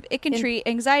 Sedative. It can treat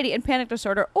anxiety and panic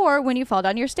disorder or when you fall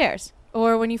down your stairs.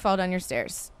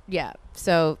 Yeah.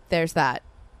 So there's that.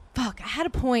 Fuck. I had a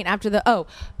point after the...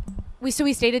 we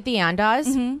stayed at the Andas.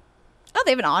 Mm-hmm. Oh,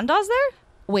 they have an Andas there?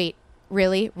 Wait.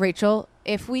 Really? Rachel,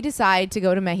 if we decide to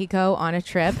go to Mexico on a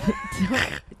trip...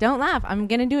 don't laugh. I'm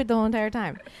going to do it the whole entire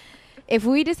time. If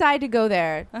we decide to go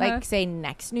there, like, say,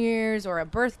 next New Year's or a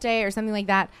birthday or something like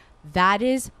that... That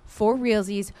is for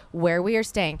realsies where we are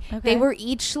staying. Okay. They were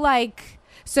each like,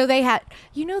 so they had,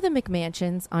 the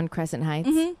McMansions on Crescent Heights.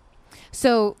 Mm-hmm.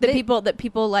 So the people that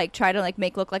people like try to like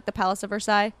make look like the Palace of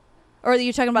Versailles, or are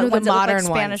you talking about the ones modern that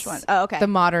look like Spanish ones? Oh, okay. The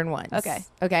modern ones.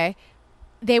 Okay.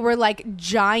 They were like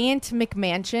giant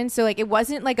McMansions. So like it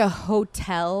wasn't like a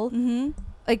hotel. Mm-hmm.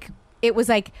 Like it was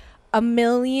like a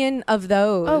million of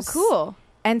those. Oh, cool.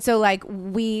 And so, like,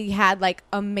 we had, like,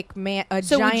 a giant mansion.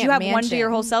 So, would you have one to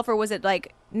your whole self, or was it,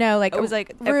 like... No, like, it was,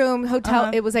 like, hotel.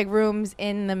 It was, like, rooms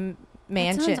in the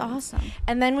mansion. That sounds awesome.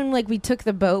 And then when, like, we took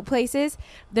the boat places,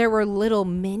 there were little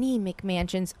mini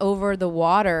McMansions over the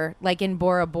water, like, in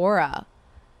Bora Bora.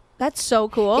 That's so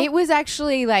cool. It was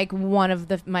actually, like, one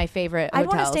of my favorite hotels.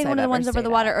 I want to stay in one of the ones over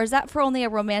the water, or is that for only a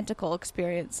romantical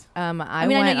experience? I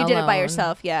know you did it by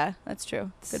yourself. Yeah, that's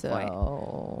true. Good point.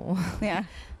 Yeah.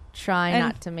 Try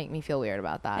not to make me feel weird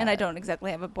about that. And I don't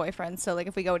exactly have a boyfriend, so like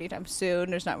if we go anytime soon,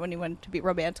 there's not anyone to be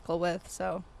romantical with.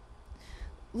 So,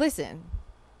 listen,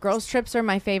 girls' trips are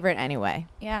my favorite anyway.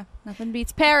 Yeah, nothing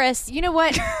beats Paris. You know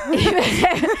what?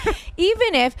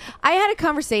 Even if I had a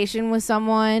conversation with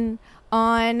someone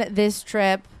on this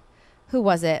trip, who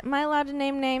was it? Am I allowed to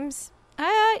name names?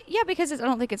 Yeah, because I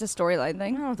don't think it's a storyline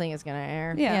thing. I don't think it's gonna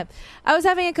air. Yeah. I was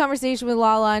having a conversation with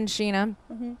Lala and Sheena.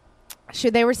 Mm-hmm.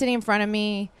 They were sitting in front of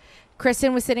me.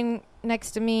 Kristen was sitting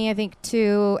next to me, I think,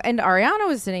 too. And Ariana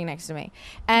was sitting next to me.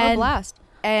 And, blast.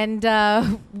 And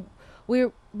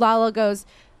Lala goes,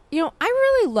 I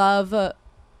really love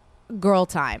girl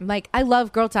time. Like, I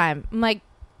love girl time. I'm like,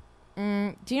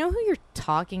 do you know who you're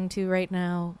talking to right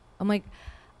now? I'm like,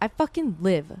 I fucking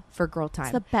live for girl time.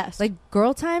 It's the best. Like,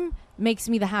 girl time makes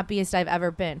me the happiest I've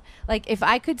ever been. Like, if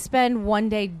I could spend one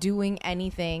day doing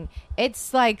anything,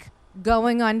 it's like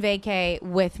going on vacay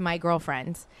with my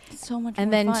girlfriends. So much and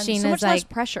more then fun. Sheena's so much like, less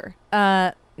pressure.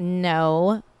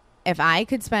 No. If I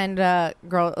could spend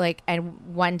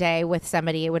one day with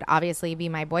somebody, it would obviously be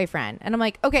my boyfriend. And I'm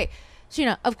like, okay,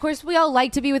 Sheena, of course we all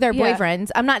like to be with our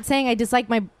boyfriends. I'm not saying I dislike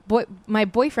my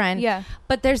boyfriend. Yeah.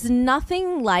 But there's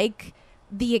nothing like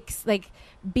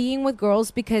being with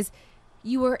girls because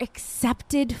you are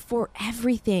accepted for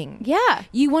everything. Yeah.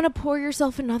 You want to pour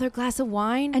yourself another glass of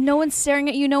wine, And no one's staring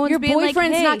at you. No one's your being like,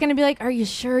 boyfriend's hey. not going to be like, "Are you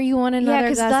sure you want another Yeah,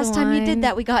 because glass of wine?" last time you did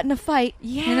that, we got in a fight.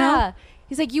 Yeah. You know?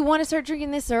 He's like, "You want to start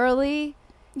drinking this early?"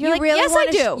 You're like, "Yes, I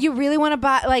do." You really want to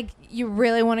buy, like, you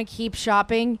really want to keep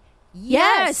shopping?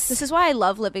 Yes. This is why I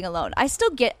love living alone. I still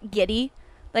get giddy.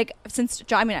 Like, since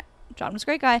John was a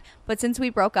great guy, but since we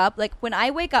broke up, like, when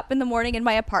I wake up in the morning in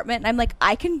my apartment and I'm like,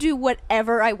 I can do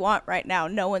whatever I want right now.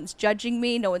 No one's judging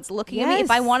me. No one's looking at me.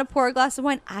 If I want to pour a glass of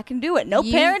wine, I can do it. No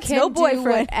parents, no boyfriend. Do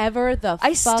whatever the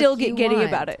I fuck still get you giddy want.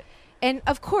 about it. And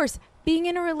of course, being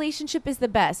in a relationship is the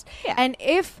best. Yeah. And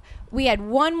if I had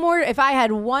one more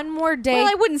day, Well,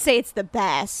 I wouldn't say it's the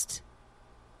best.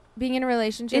 being in a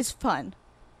relationship It's fun.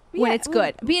 When Yeah, it's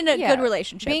good. Being in a good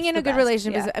relationship. Being in the a good best.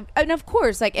 relationship Yeah. is, and of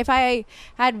course, like, if I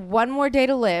had one more day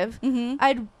to live, Mm-hmm.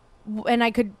 and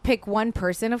I could pick one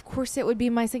person, of course it would be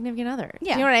my significant other.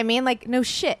 Yeah. You know what I mean? Like, no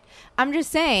shit. I'm just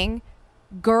saying,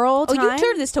 girl Oh, time. you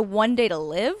turned this to one day to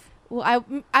live? Well,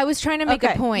 I was trying to make a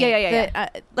point. Yeah.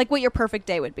 that, Like what your perfect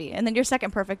day would be. And then your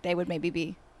second perfect day would maybe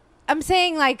be. I'm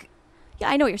saying, like, Yeah,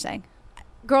 I know what you're saying.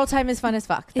 girl time is fun as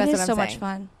fuck. That's It is what I'm so saying. much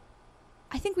fun.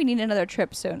 I think we need another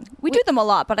trip soon. We do them a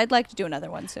lot, but I'd like to do another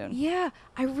one soon. Yeah,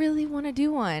 I really want to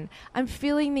do one. I'm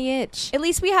feeling the itch. At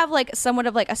least we have like somewhat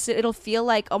of like it'll feel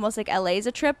like almost like LA's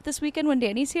a trip this weekend when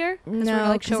Danny's here. 'Cause we're gonna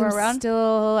like show her I'm around.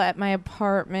 still at my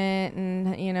apartment,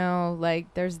 and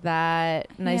like there's that,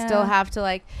 and I still Yeah. have to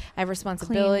I have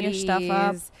responsibilities. stuff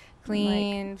up.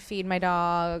 Clean, feed my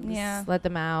dogs, Yeah. let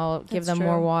them out, give That's them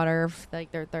more true. water if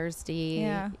they're thirsty.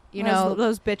 Yeah, You know,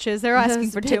 those bitches, they're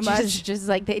asking those for too bitches much. Just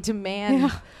like they demand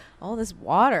Yeah. all this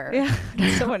water. Yeah,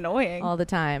 it's so annoying. all the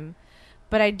time.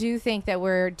 But I do think that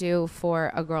we're due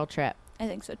for a girl trip. I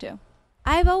think so too.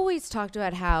 I've always talked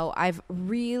about how I've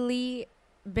really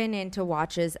been into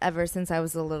watches ever since I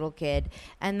was a little kid,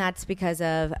 and that's because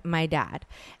of my dad.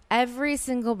 Every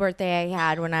single birthday I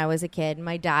had when I was a kid,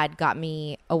 my dad got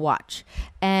me a watch,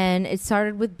 and it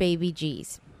started with Baby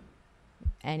G's.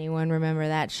 Anyone remember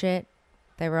that shit?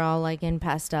 They were all like in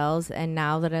pastels, and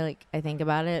now that I think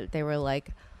about it, they were like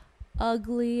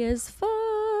ugly as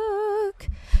fuck.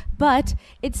 But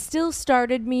it still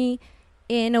started me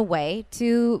in a way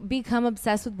to become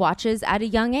obsessed with watches at a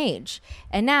young age.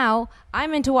 And now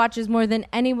I'm into watches more than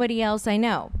anybody else I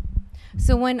know.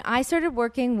 So when I started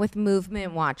working with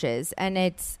Movement watches, and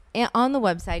it's on the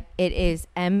website, it is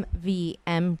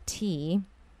MVMT.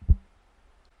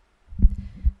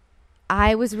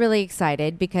 I was really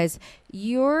excited because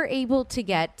you're able to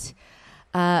get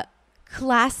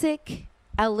classic,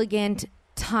 elegant,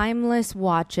 timeless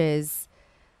watches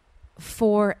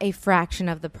for a fraction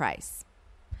of the price.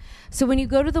 So when you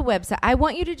go to the website, I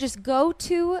want you to just go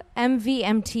to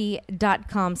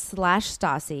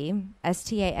mvmt.com/Stassi,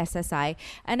 Stassi,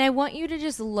 and I want you to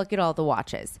just look at all the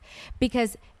watches,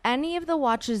 because any of the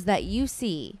watches that you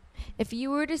see, if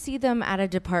you were to see them at a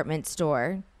department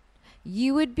store,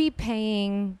 you would be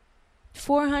paying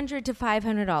 $400 to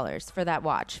 $500 for that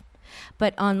watch.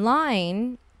 But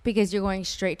online, because you're going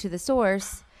straight to the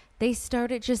source, they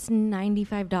start at just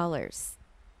 $95.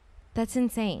 That's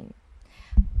insane.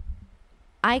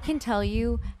 I can tell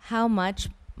you how much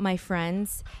my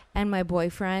friends and my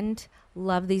boyfriend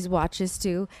love these watches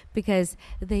too, because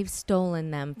they've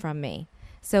stolen them from me.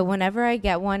 So whenever I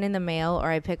get one in the mail or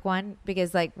I pick one,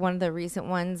 because like one of the recent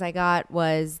ones I got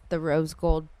was the rose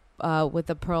gold with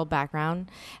the pearl background.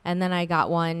 And then I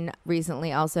got one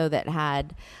recently also that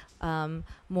had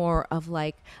more of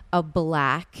like a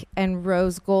black and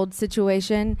rose gold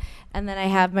situation. And then I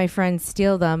have my friends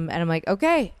steal them, and I'm like,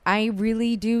 okay, I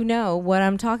really do know what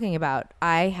I'm talking about.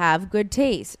 I have good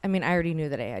taste. I mean, I already knew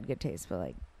that I had good taste, but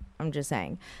like, I'm just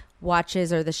saying,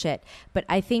 watches are the shit. But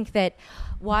I think that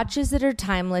watches that are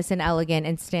timeless and elegant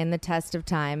and stand the test of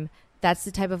time, that's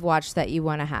the type of watch that you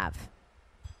want to have.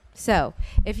 So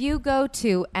if you go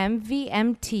to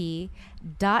mvmt.com/Stassi,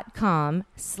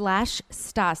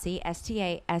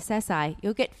 Stassi,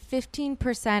 you'll get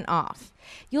 15% off.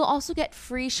 You'll also get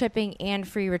free shipping and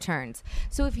free returns.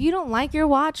 So if you don't like your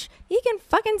watch, you can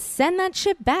fucking send that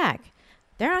shit back.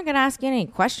 They're not going to ask you any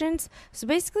questions. So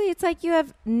basically, it's like you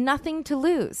have nothing to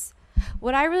lose.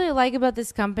 What I really like about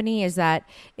this company is that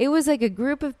it was like a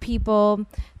group of people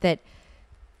that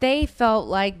they felt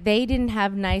like they didn't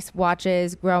have nice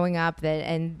watches growing up,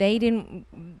 and they didn't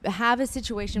have a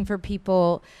situation for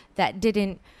people that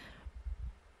didn't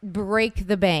break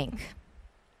the bank.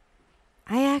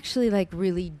 I actually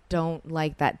really don't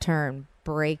like that term,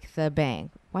 break the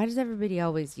bank. Why does everybody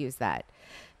always use that?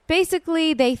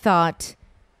 Basically, they thought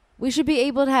We should be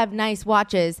able to have nice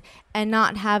watches and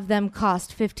not have them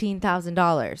cost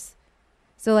 $15,000.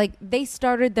 So like they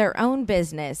started their own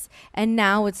business and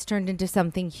now it's turned into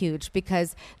something huge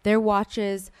because their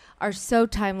watches are so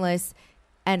timeless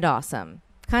and awesome.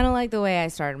 Kind of like the way I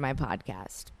started my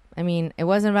podcast. I mean, it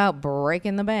wasn't about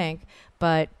breaking the bank,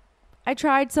 but I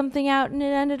tried something out and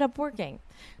it ended up working.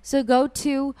 So go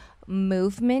to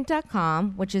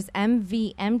movement.com, which is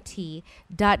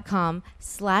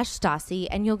mvmt.com/Stassi,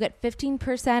 and you'll get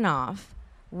 15% off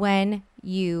when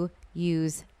you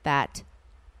use that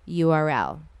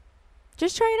URL.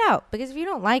 Just try it out, because if you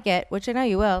don't like it, which I know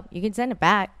you will, you can send it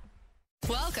back.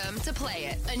 Welcome to Play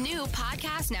It, a new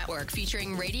podcast network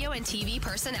featuring radio and TV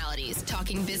personalities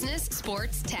talking business,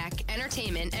 sports, tech,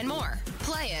 entertainment, and more.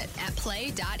 Play it at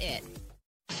play.it.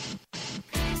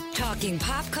 Talking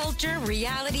pop culture,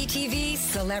 reality TV,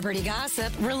 celebrity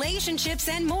gossip, relationships,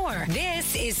 and more.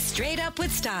 This is Straight Up with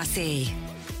Stassi.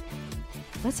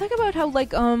 Let's talk about how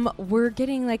like we're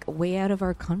getting like way out of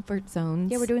our comfort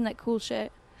zones. Yeah, we're doing like cool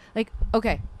shit. Like,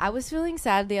 okay, I was feeling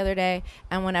sad the other day,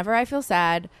 and whenever I feel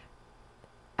sad,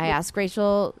 I ask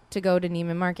Rachel to go to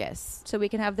Neiman Marcus. So we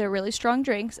can have their really strong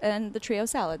drinks and the trio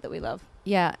salad that we love.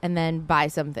 Yeah, and then buy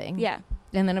something. Yeah.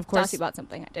 And then, of course, Stassi bought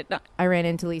something. I did not. I ran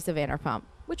into Lisa Vanderpump.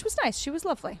 Which was nice. She was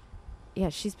lovely. Yeah,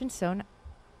 she's been so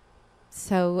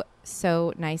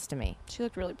nice to me. She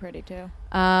looked really pretty, too.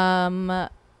 I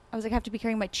was like, I have to be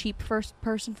carrying my cheap first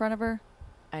purse in front of her.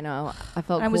 I know. I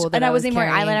felt and cool I wasn't even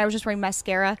wearing carrying, eyeliner. I was just wearing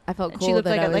mascara. I felt and cool she looked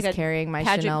that like I was like carrying my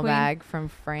pageant Chanel queen. bag from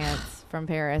France, from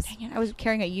Paris. Dang it, I was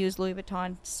carrying a used Louis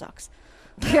Vuitton. Sucks.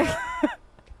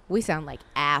 We sound like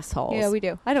assholes. Yeah, we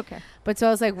do. I don't care. But so I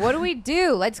was like, what do we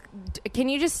do? Can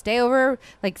you just stay over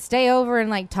and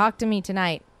like talk to me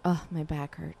tonight? Oh, my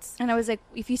back hurts. And I was like,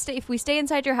 if we stay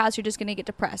inside your house, you're just going to get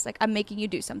depressed. Like, I'm making you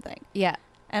do something. Yeah.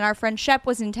 And our friend Shep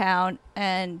was in town,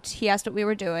 and he asked what we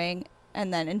were doing,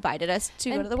 and then invited us to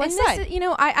go to the West Side. You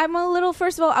know, I'm a little,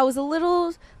 first of all, I was a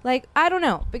little, like, I don't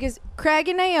know, because Craig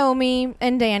and Naomi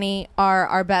and Danny are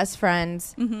our best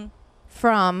friends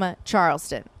from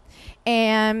Charleston.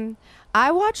 And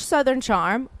I watch Southern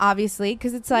Charm, obviously,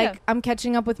 because it's like I'm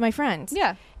catching up with my friends.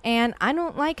 Yeah. And I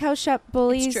don't like how Shep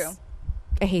bullies. It's true.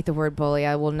 I hate the word bully.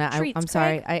 I will not. I'm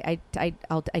sorry. I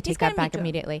take that back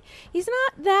immediately. He's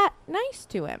not that nice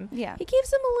to him. Yeah. He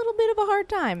gives him a little bit of a hard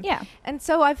time. Yeah. And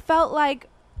so I felt like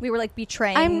we were like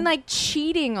betraying. I'm like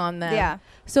cheating on them. Yeah.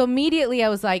 So immediately I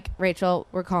was like, Rachel,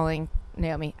 we're calling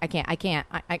Naomi. I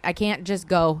can't just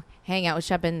go hang out with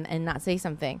Shep and not say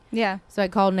something. Yeah. So I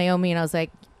called Naomi and I was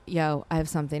like, yo, I have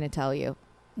something to tell you.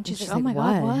 And she's like, oh my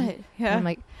God, what? Yeah. And I'm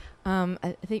like,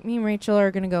 I think me and Rachel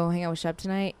are going to go hang out with Shep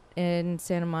tonight in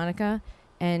Santa Monica.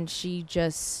 And she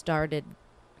just started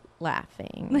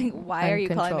laughing. Like, why are you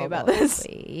calling me about this?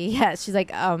 Yeah. She's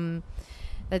like,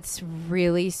 that's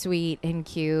really sweet and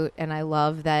cute. And I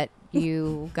love that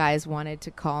you guys wanted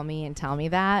to call me and tell me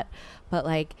that. But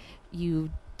like,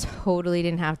 you totally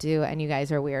didn't have to. And you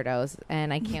guys are weirdos.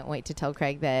 And I can't wait to tell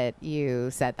Craig that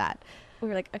you said that. We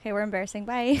were like, okay, we're embarrassing.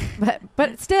 Bye.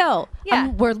 But still, yeah,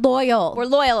 we're loyal. We're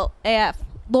loyal AF.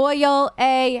 Loyal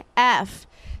AF.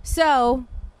 So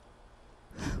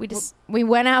we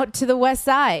went out to the West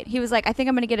Side. He was like, I think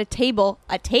I'm going to get a table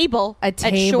at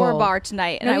Shore Bar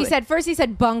tonight. And he said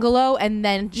bungalow and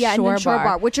then Shore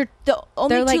Bar, which are the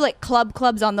only two like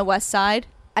clubs on the West Side.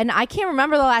 And I can't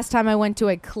remember the last time I went to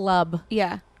a club.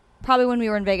 Yeah. Probably when we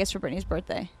were in Vegas for Brittany's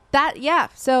birthday.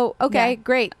 So, okay,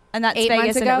 great. And that's 8 Vegas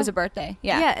months and ago? it was a birthday.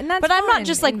 Yeah. Yeah, and that's But I'm not fun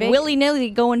just like in Vegas. willy-nilly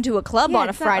going to a club on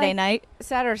a Friday night.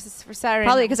 Saturday.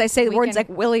 Probably because I say the words like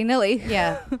willy-nilly.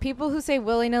 Yeah. People who say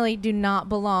willy-nilly do not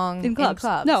belong in clubs.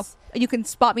 No. You can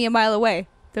spot me a mile away.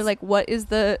 They're like, what is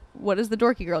the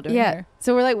dorky girl doing here?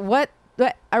 So we're like, what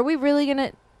are we really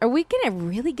gonna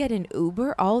really get an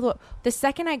Uber? The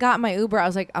second I got my Uber, I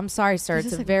was like, I'm sorry, sir,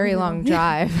 it's a very long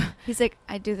drive. He's like,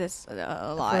 I do this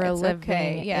a lot. For a it's living.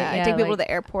 okay. Yeah, I take people to the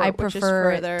airport. I which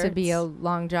prefer is further. it to be a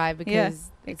long drive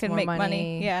because it it's can more make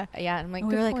money. Yeah. Yeah. I'm like,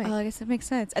 and we good were point. like, oh, I guess that makes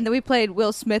sense. And then we played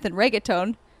Will Smith and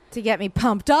reggaeton to get me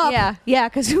pumped up. Yeah,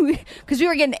 because we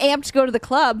were getting amped to go to the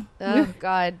club. Oh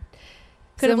God.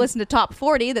 Could have listened to Top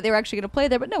 40 that they were actually going to play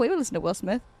there, but no, we would listen to Will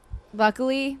Smith.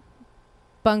 Luckily,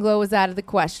 bungalow was out of the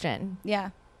question. Yeah.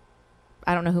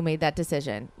 I don't know who made that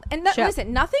decision. And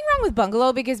listen, nothing wrong with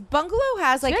bungalow because bungalow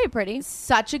has like very pretty,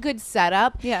 such a good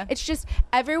setup. Yeah. It's just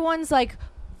everyone's like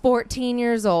 14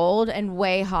 years old and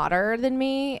way hotter than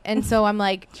me. And so I'm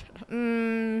like,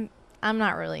 I'm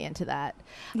not really into that.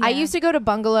 Yeah. I used to go to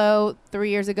Bungalow 3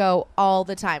 years ago all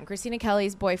the time. Christina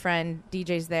Kelly's boyfriend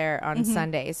DJs there on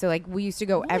Sunday. So like we used to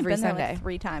go I've every been there, Sunday. like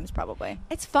 3 times probably.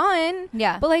 It's fun.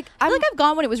 Yeah. But like I feel like I've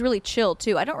gone when it was really chill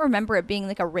too. I don't remember it being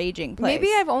like a raging place.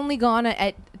 maybe I've only gone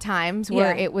at times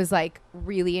where Yeah. it was like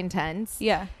really intense.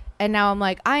 Yeah. And now I'm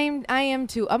like, I'm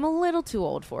a little too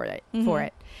old for it.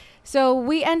 So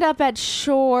we end up at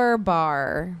Shore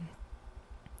Bar.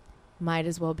 Might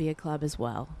as well be a club as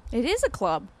well. It is a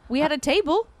club. We had a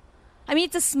table. I mean,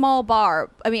 it's a small bar.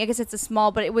 I mean, I guess it's a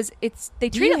small, but they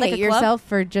Do treat you it like hate a club. yourself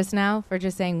for just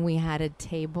saying we had a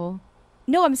table?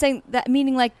 No, I'm saying that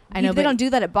meaning like I know, they but- don't do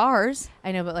that at bars.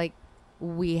 I know, but like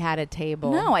we had a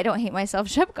table. No, I don't hate myself.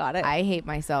 Shep got it. I hate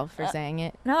myself for saying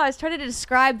it. No, I was trying to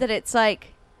describe that it's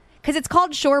like, because it's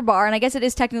called Shore Bar, and I guess it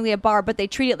is technically a bar, but they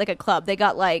treat it like a club. They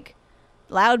got like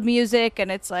loud music, and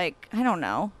it's like, I don't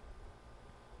know.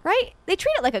 Right? They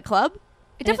treat it like a club.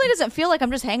 It definitely doesn't feel like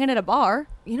I'm just hanging at a bar.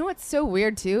 You know what's so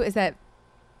weird too is that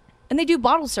And they do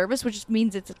bottle service, which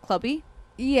means it's clubby.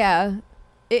 yeah,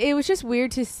 it was just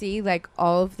weird to see like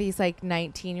all of these like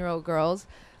 19-year-old girls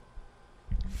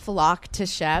flock to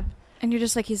Shep. And you're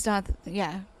just like, he's not,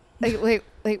 yeah. Like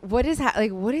what's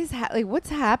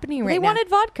happening right They now? wanted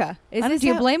vodka. Is Do this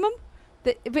you how- blame them?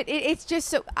 But it's just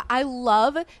so I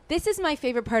love this is my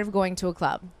favorite part of going to a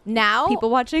club. Now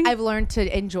People watching? I've learned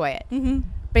to enjoy it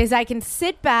because I can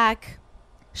sit back.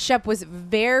 Shep was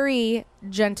very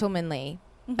gentlemanly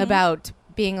about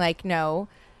being like, no,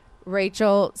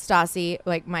 Rachel, Stassi,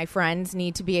 like my friends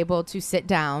need to be able to sit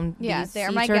down. Yeah, These they're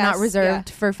seats my are not guests, reserved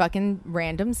for fucking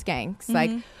random skanks. Like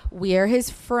we're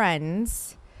his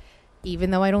friends.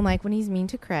 Even though I don't like when he's mean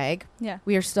to Craig, Yeah.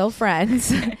 we are still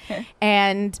friends.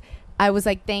 And I was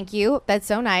like, thank you. That's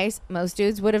so nice. Most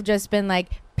dudes would have just been like,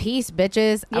 peace,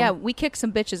 bitches. Yeah, we kicked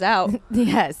some bitches out.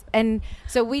 Yes. And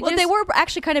so we Well, just... they were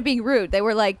actually kind of being rude. They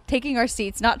were like taking our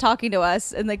seats, not talking to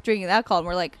us, and like drinking alcohol. And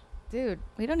we're like, Dude.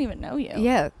 we don't even know you.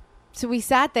 Yeah. So we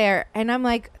sat there and I'm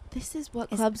like, this is what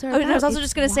clubs are Oh, about. and I was also It's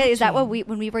just going to say, is that what watching.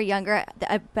 when we were younger,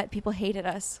 I bet people hated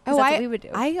us. 'Cause Oh, that's what we would do.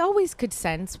 I always could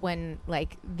sense when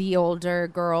like the older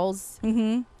girls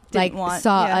Didn't want-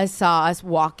 saw yeah. us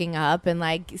walking up and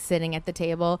like sitting at the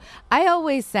table. I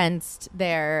always sensed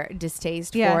their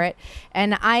distaste Yeah. for it,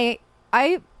 and I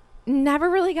never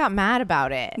really got mad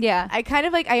about it. Yeah. I kind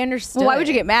of like I understood. Well, why would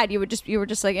you it. get mad? You were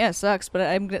just like, yeah, it sucks,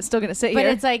 but still going to sit But here.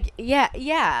 it's like yeah.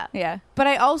 yeah. But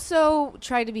I also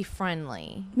try to be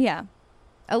friendly. Yeah.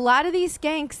 A lot of these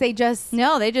skanks,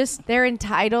 No, they just, they're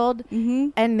entitled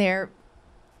and they're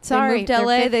sorry. moved to LA,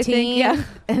 they're they think, 15, yeah.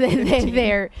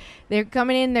 and they're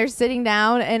coming in, they're sitting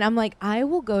down, and I'm like, I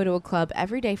will go to a club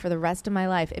every day for the rest of my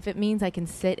life if it means I can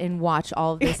sit and watch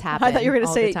all of this happen. I thought you were going to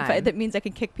all say the time. that means I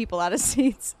can kick people out of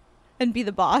seats and be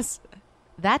the boss.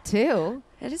 that too.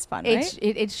 It is fun, right?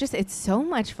 It's so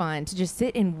much fun to just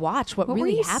sit and watch what really were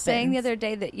you happens. saying the other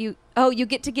day that you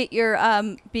get to get your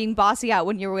being bossy out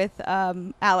when you're with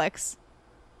Alex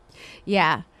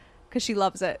Yeah. because she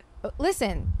loves it.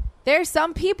 Listen, there's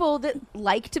some people that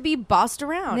like to be bossed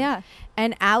around. Yeah.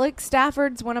 And Alex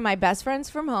Stafford's one of my best friends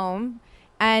from home,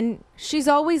 and she's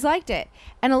always liked it.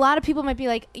 And a lot of people might be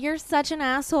like, you're such an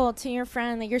asshole to your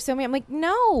friend that you're so mean. I'm like,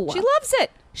 no. She loves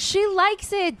it. She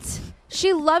likes it.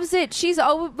 She loves it. She's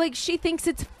always like, she thinks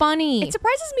it's funny. It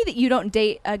surprises me that you don't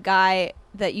date a guy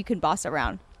that you can boss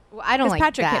around. Well, I don't 'Cause like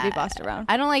Patrick that. can't be bossed around.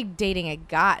 I don't like dating a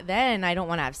guy. Then I don't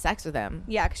want to have sex with him.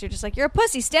 Yeah, because you're just like, you're a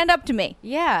pussy. Stand up to me.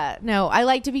 Yeah, no, I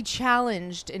like to be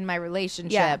challenged in my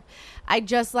relationship. Yeah. I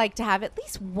just like to have at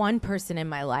least one person in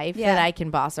my life Yeah. that I can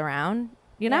boss around.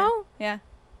 You know? Yeah.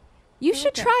 You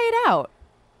should try it out.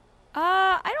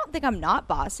 I don't think I'm not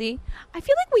bossy. I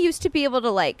feel like we used to be able to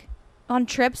like on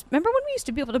trips. Remember when we used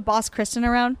to be able to boss Kristen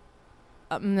around?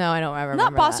 No, I don't ever Not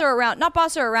remember boss that. her around. Not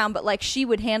boss her around, but like she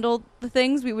would handle the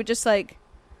things. We would just like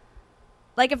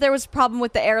if there was a problem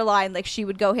with the airline, like she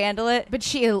would go handle it. But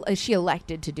she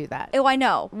elected to do that. Oh, I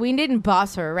know. We didn't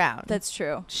boss her around. That's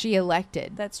true. She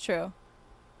elected. That's true.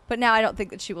 But now I don't think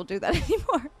that she will do that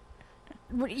anymore.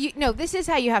 No, this is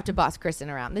how you have to boss Kristen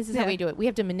around. This is how Yeah. we do it. We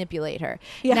have to manipulate her.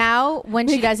 Yeah. Now, when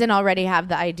she doesn't already have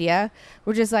the idea,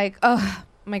 we're just like, oh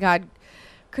my God,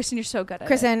 Kristen, you're so good at it.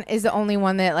 Kristen is the only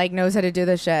one that like knows how to do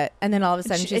this shit. And then all of a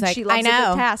sudden she's like, she loves I a good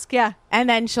know. task. Yeah. And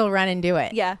then she'll run and do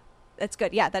it. Yeah. That's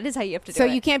good. Yeah, that is how you have to do So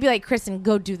it. you can't be like, Kristen,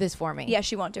 go do this for me. Yeah,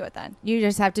 she won't do it then. You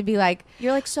just have to be like,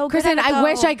 You're like so good Kristen, at it, I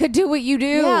wish though. I could do what you do.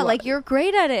 Yeah, like you're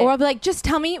great at it. Or I'll be like, just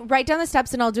tell me, write down the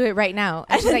steps and I'll do it right now.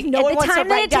 And she's like, No "At one the wants to time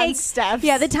that write it down takes, steps.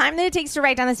 Yeah, the time that it takes to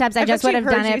write down the steps, I I just bet would have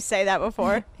you've done heard you it. say that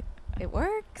before. It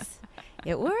works.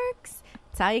 It works.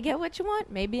 It's how you get what you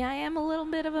want. Maybe I am a little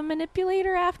bit of a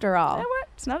manipulator after all.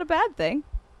 It's not a bad thing.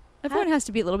 Everyone has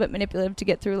to be a little bit manipulative to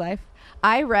get through life.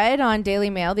 I read on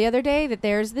Daily Mail the other day that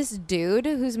there's this dude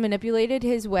who's manipulated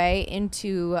his way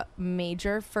into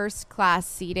major first class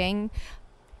seating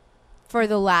for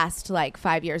the last like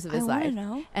 5 years of his life. I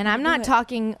know. And I'm not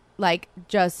talking like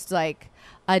just like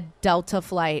a Delta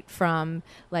flight from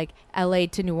like LA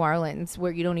to New Orleans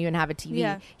where you don't even have a TV.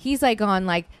 Yeah. He's like on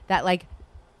like that like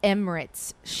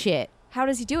Emirates shit. How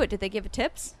does he do it? Did they give it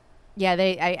tips? Yeah,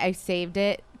 I saved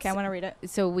it. Okay, I want to read it.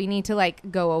 So we need to like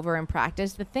go over and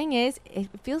practice. The thing is, it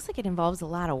feels like it involves a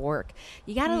lot of work.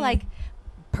 You got to like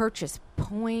purchase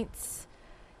points,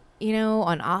 you know,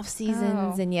 on off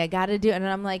seasons, and you got to do it. And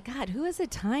I'm like, God, who has the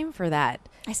time for that?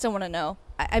 I still want to know.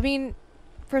 I mean,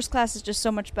 first class is just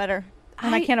so much better,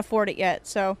 and I can't afford it yet.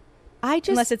 So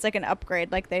unless it's like an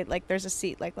upgrade, like there's a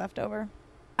seat like left over.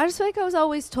 I just feel like I was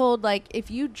always told like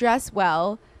if you dress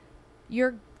well,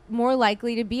 you're more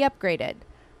likely to be upgraded.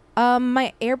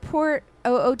 My airport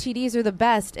OOTDs are the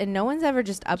best, and no one's ever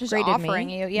just upgraded offering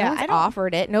me. you. Yeah, no one's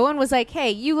offered it. No one was like,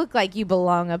 "Hey, you look like you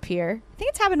belong up here." I think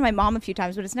it's happened to my mom a few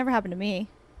times, but it's never happened to me.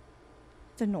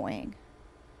 It's annoying.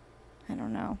 I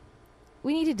don't know.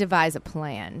 We need to devise a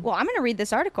plan. Well, I'm going to read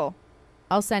this article.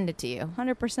 I'll send it to you.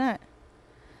 100%.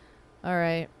 All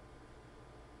right.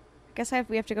 I guess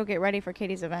we have to go get ready for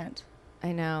Katie's event.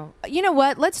 I know. You know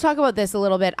what? Let's talk about this a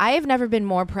little bit. I have never been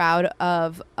more proud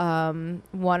of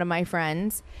one of my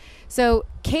friends. So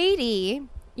Katie,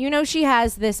 you know, she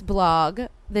has this blog,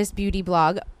 this beauty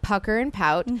blog, Pucker and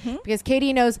Pout, because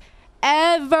Katie knows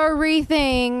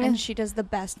everything. And she does the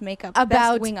best makeup,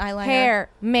 about best wing eyeliner, hair,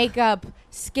 makeup,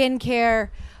 skincare,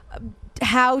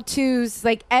 how-tos,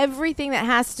 like everything that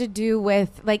has to do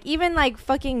with, like even like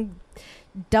fucking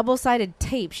double-sided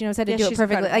tape. She knows how to do it perfectly.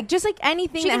 Incredible. Like just like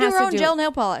anything she that can has do her to own do. gel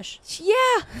nail polish.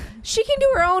 Yeah, she can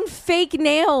do her own fake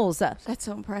nails. That's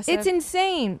so impressive. It's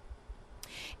insane.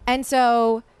 And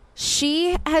so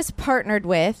she has partnered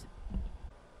with.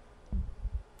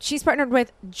 She's partnered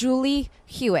with Julie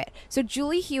Hewitt. So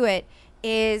Julie Hewitt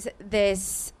is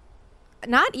this,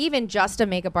 not even just a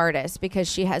makeup artist because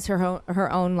she has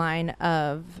her own line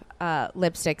of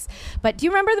lipsticks. But do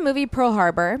you remember the movie Pearl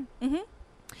Harbor? Mm-hmm.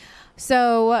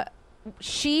 So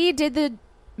she did the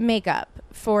makeup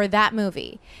for that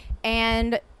movie,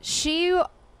 and she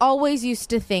always used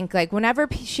to think, like, whenever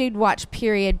she'd watch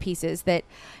period pieces, that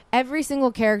every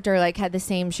single character like had the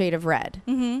same shade of red.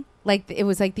 Mm-hmm. Like it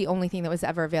was like the only thing that was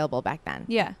ever available back then.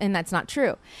 Yeah, and that's not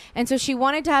true. And so she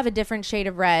wanted to have a different shade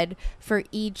of red for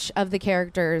each of the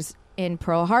characters in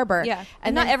Pearl Harbor. Yeah,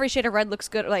 and not every shade of red looks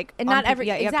good. Like, and not every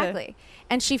exactly.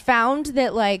 And she found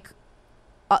that like.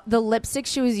 The lipstick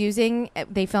she was using,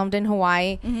 they filmed in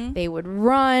Hawaii. Mm-hmm. They would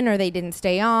run, or they didn't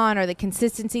stay on, or the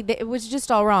consistency. It was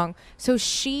just all wrong. So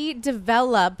she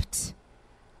developed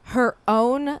her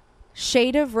own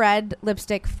shade of red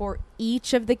lipstick for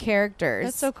each of the characters.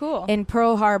 That's so cool. In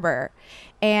Pearl Harbor.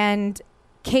 And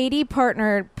Katie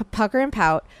partnered, Pucker and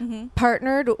Pout,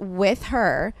 partnered with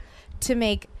her to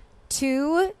make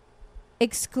 2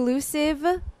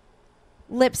 exclusive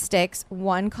lipsticks,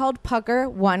 one called Pucker,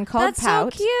 one called Pout.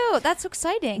 That's so cute. That's so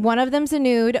exciting. One of them's a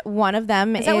nude. One of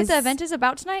them is... that what the event is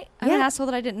about tonight? I'm an asshole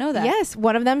that I didn't know that. Yes.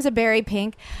 One of them's a berry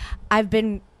pink. I've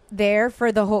been there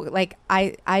for the whole... Like,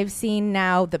 I've seen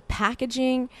now the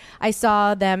packaging. I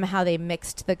saw them, how they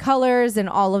mixed the colors and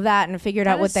all of that and figured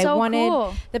out what they wanted.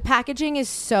 Cool. The packaging is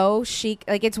so chic.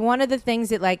 Like, it's one of the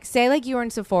things that, like, say, like, you were in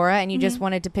Sephora and you just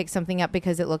wanted to pick something up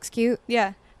because it looks cute.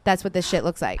 Yeah. That's what this shit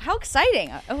looks like. How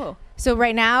exciting. Oh. So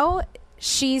right now,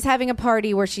 she's having a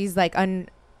party where she's like,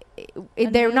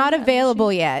 they're not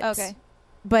available yet. Okay.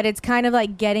 But it's kind of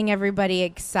like getting everybody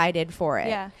excited for it.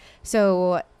 Yeah.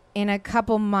 So in a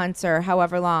couple months or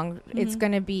however long, it's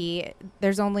going to be,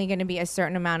 there's only going to be a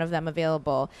certain amount of them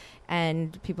available.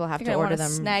 And people have to order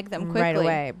them, snag them quickly right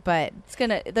away. But it's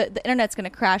gonna the internet's going to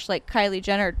crash like Kylie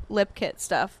Jenner lip kit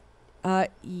stuff.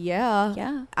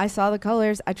 Yeah. I saw the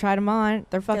colors. I tried them on.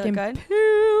 They're fucking good.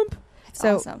 Poop.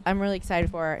 So awesome. I'm really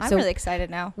excited for her. I'm really excited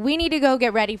now. We need to go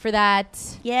get ready for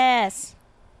that. Yes.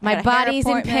 My body's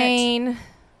in pain.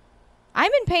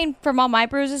 I'm in pain from all my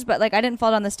bruises, but like I didn't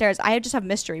fall down the stairs. I just have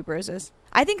mystery bruises.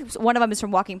 I think one of them is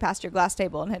from walking past your glass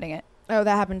table and hitting it. Oh,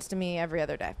 that happens to me every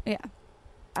other day. Yeah.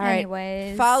 All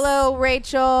Anyways. right. Follow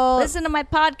Rachel. Listen to my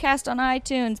podcast on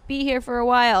iTunes. Be here for a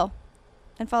while.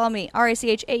 And follow me,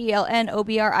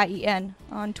 RACHAELNOBRIEN,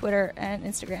 on Twitter and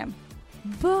Instagram.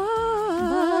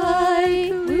 Bye.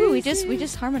 Ooh, we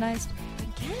just harmonized.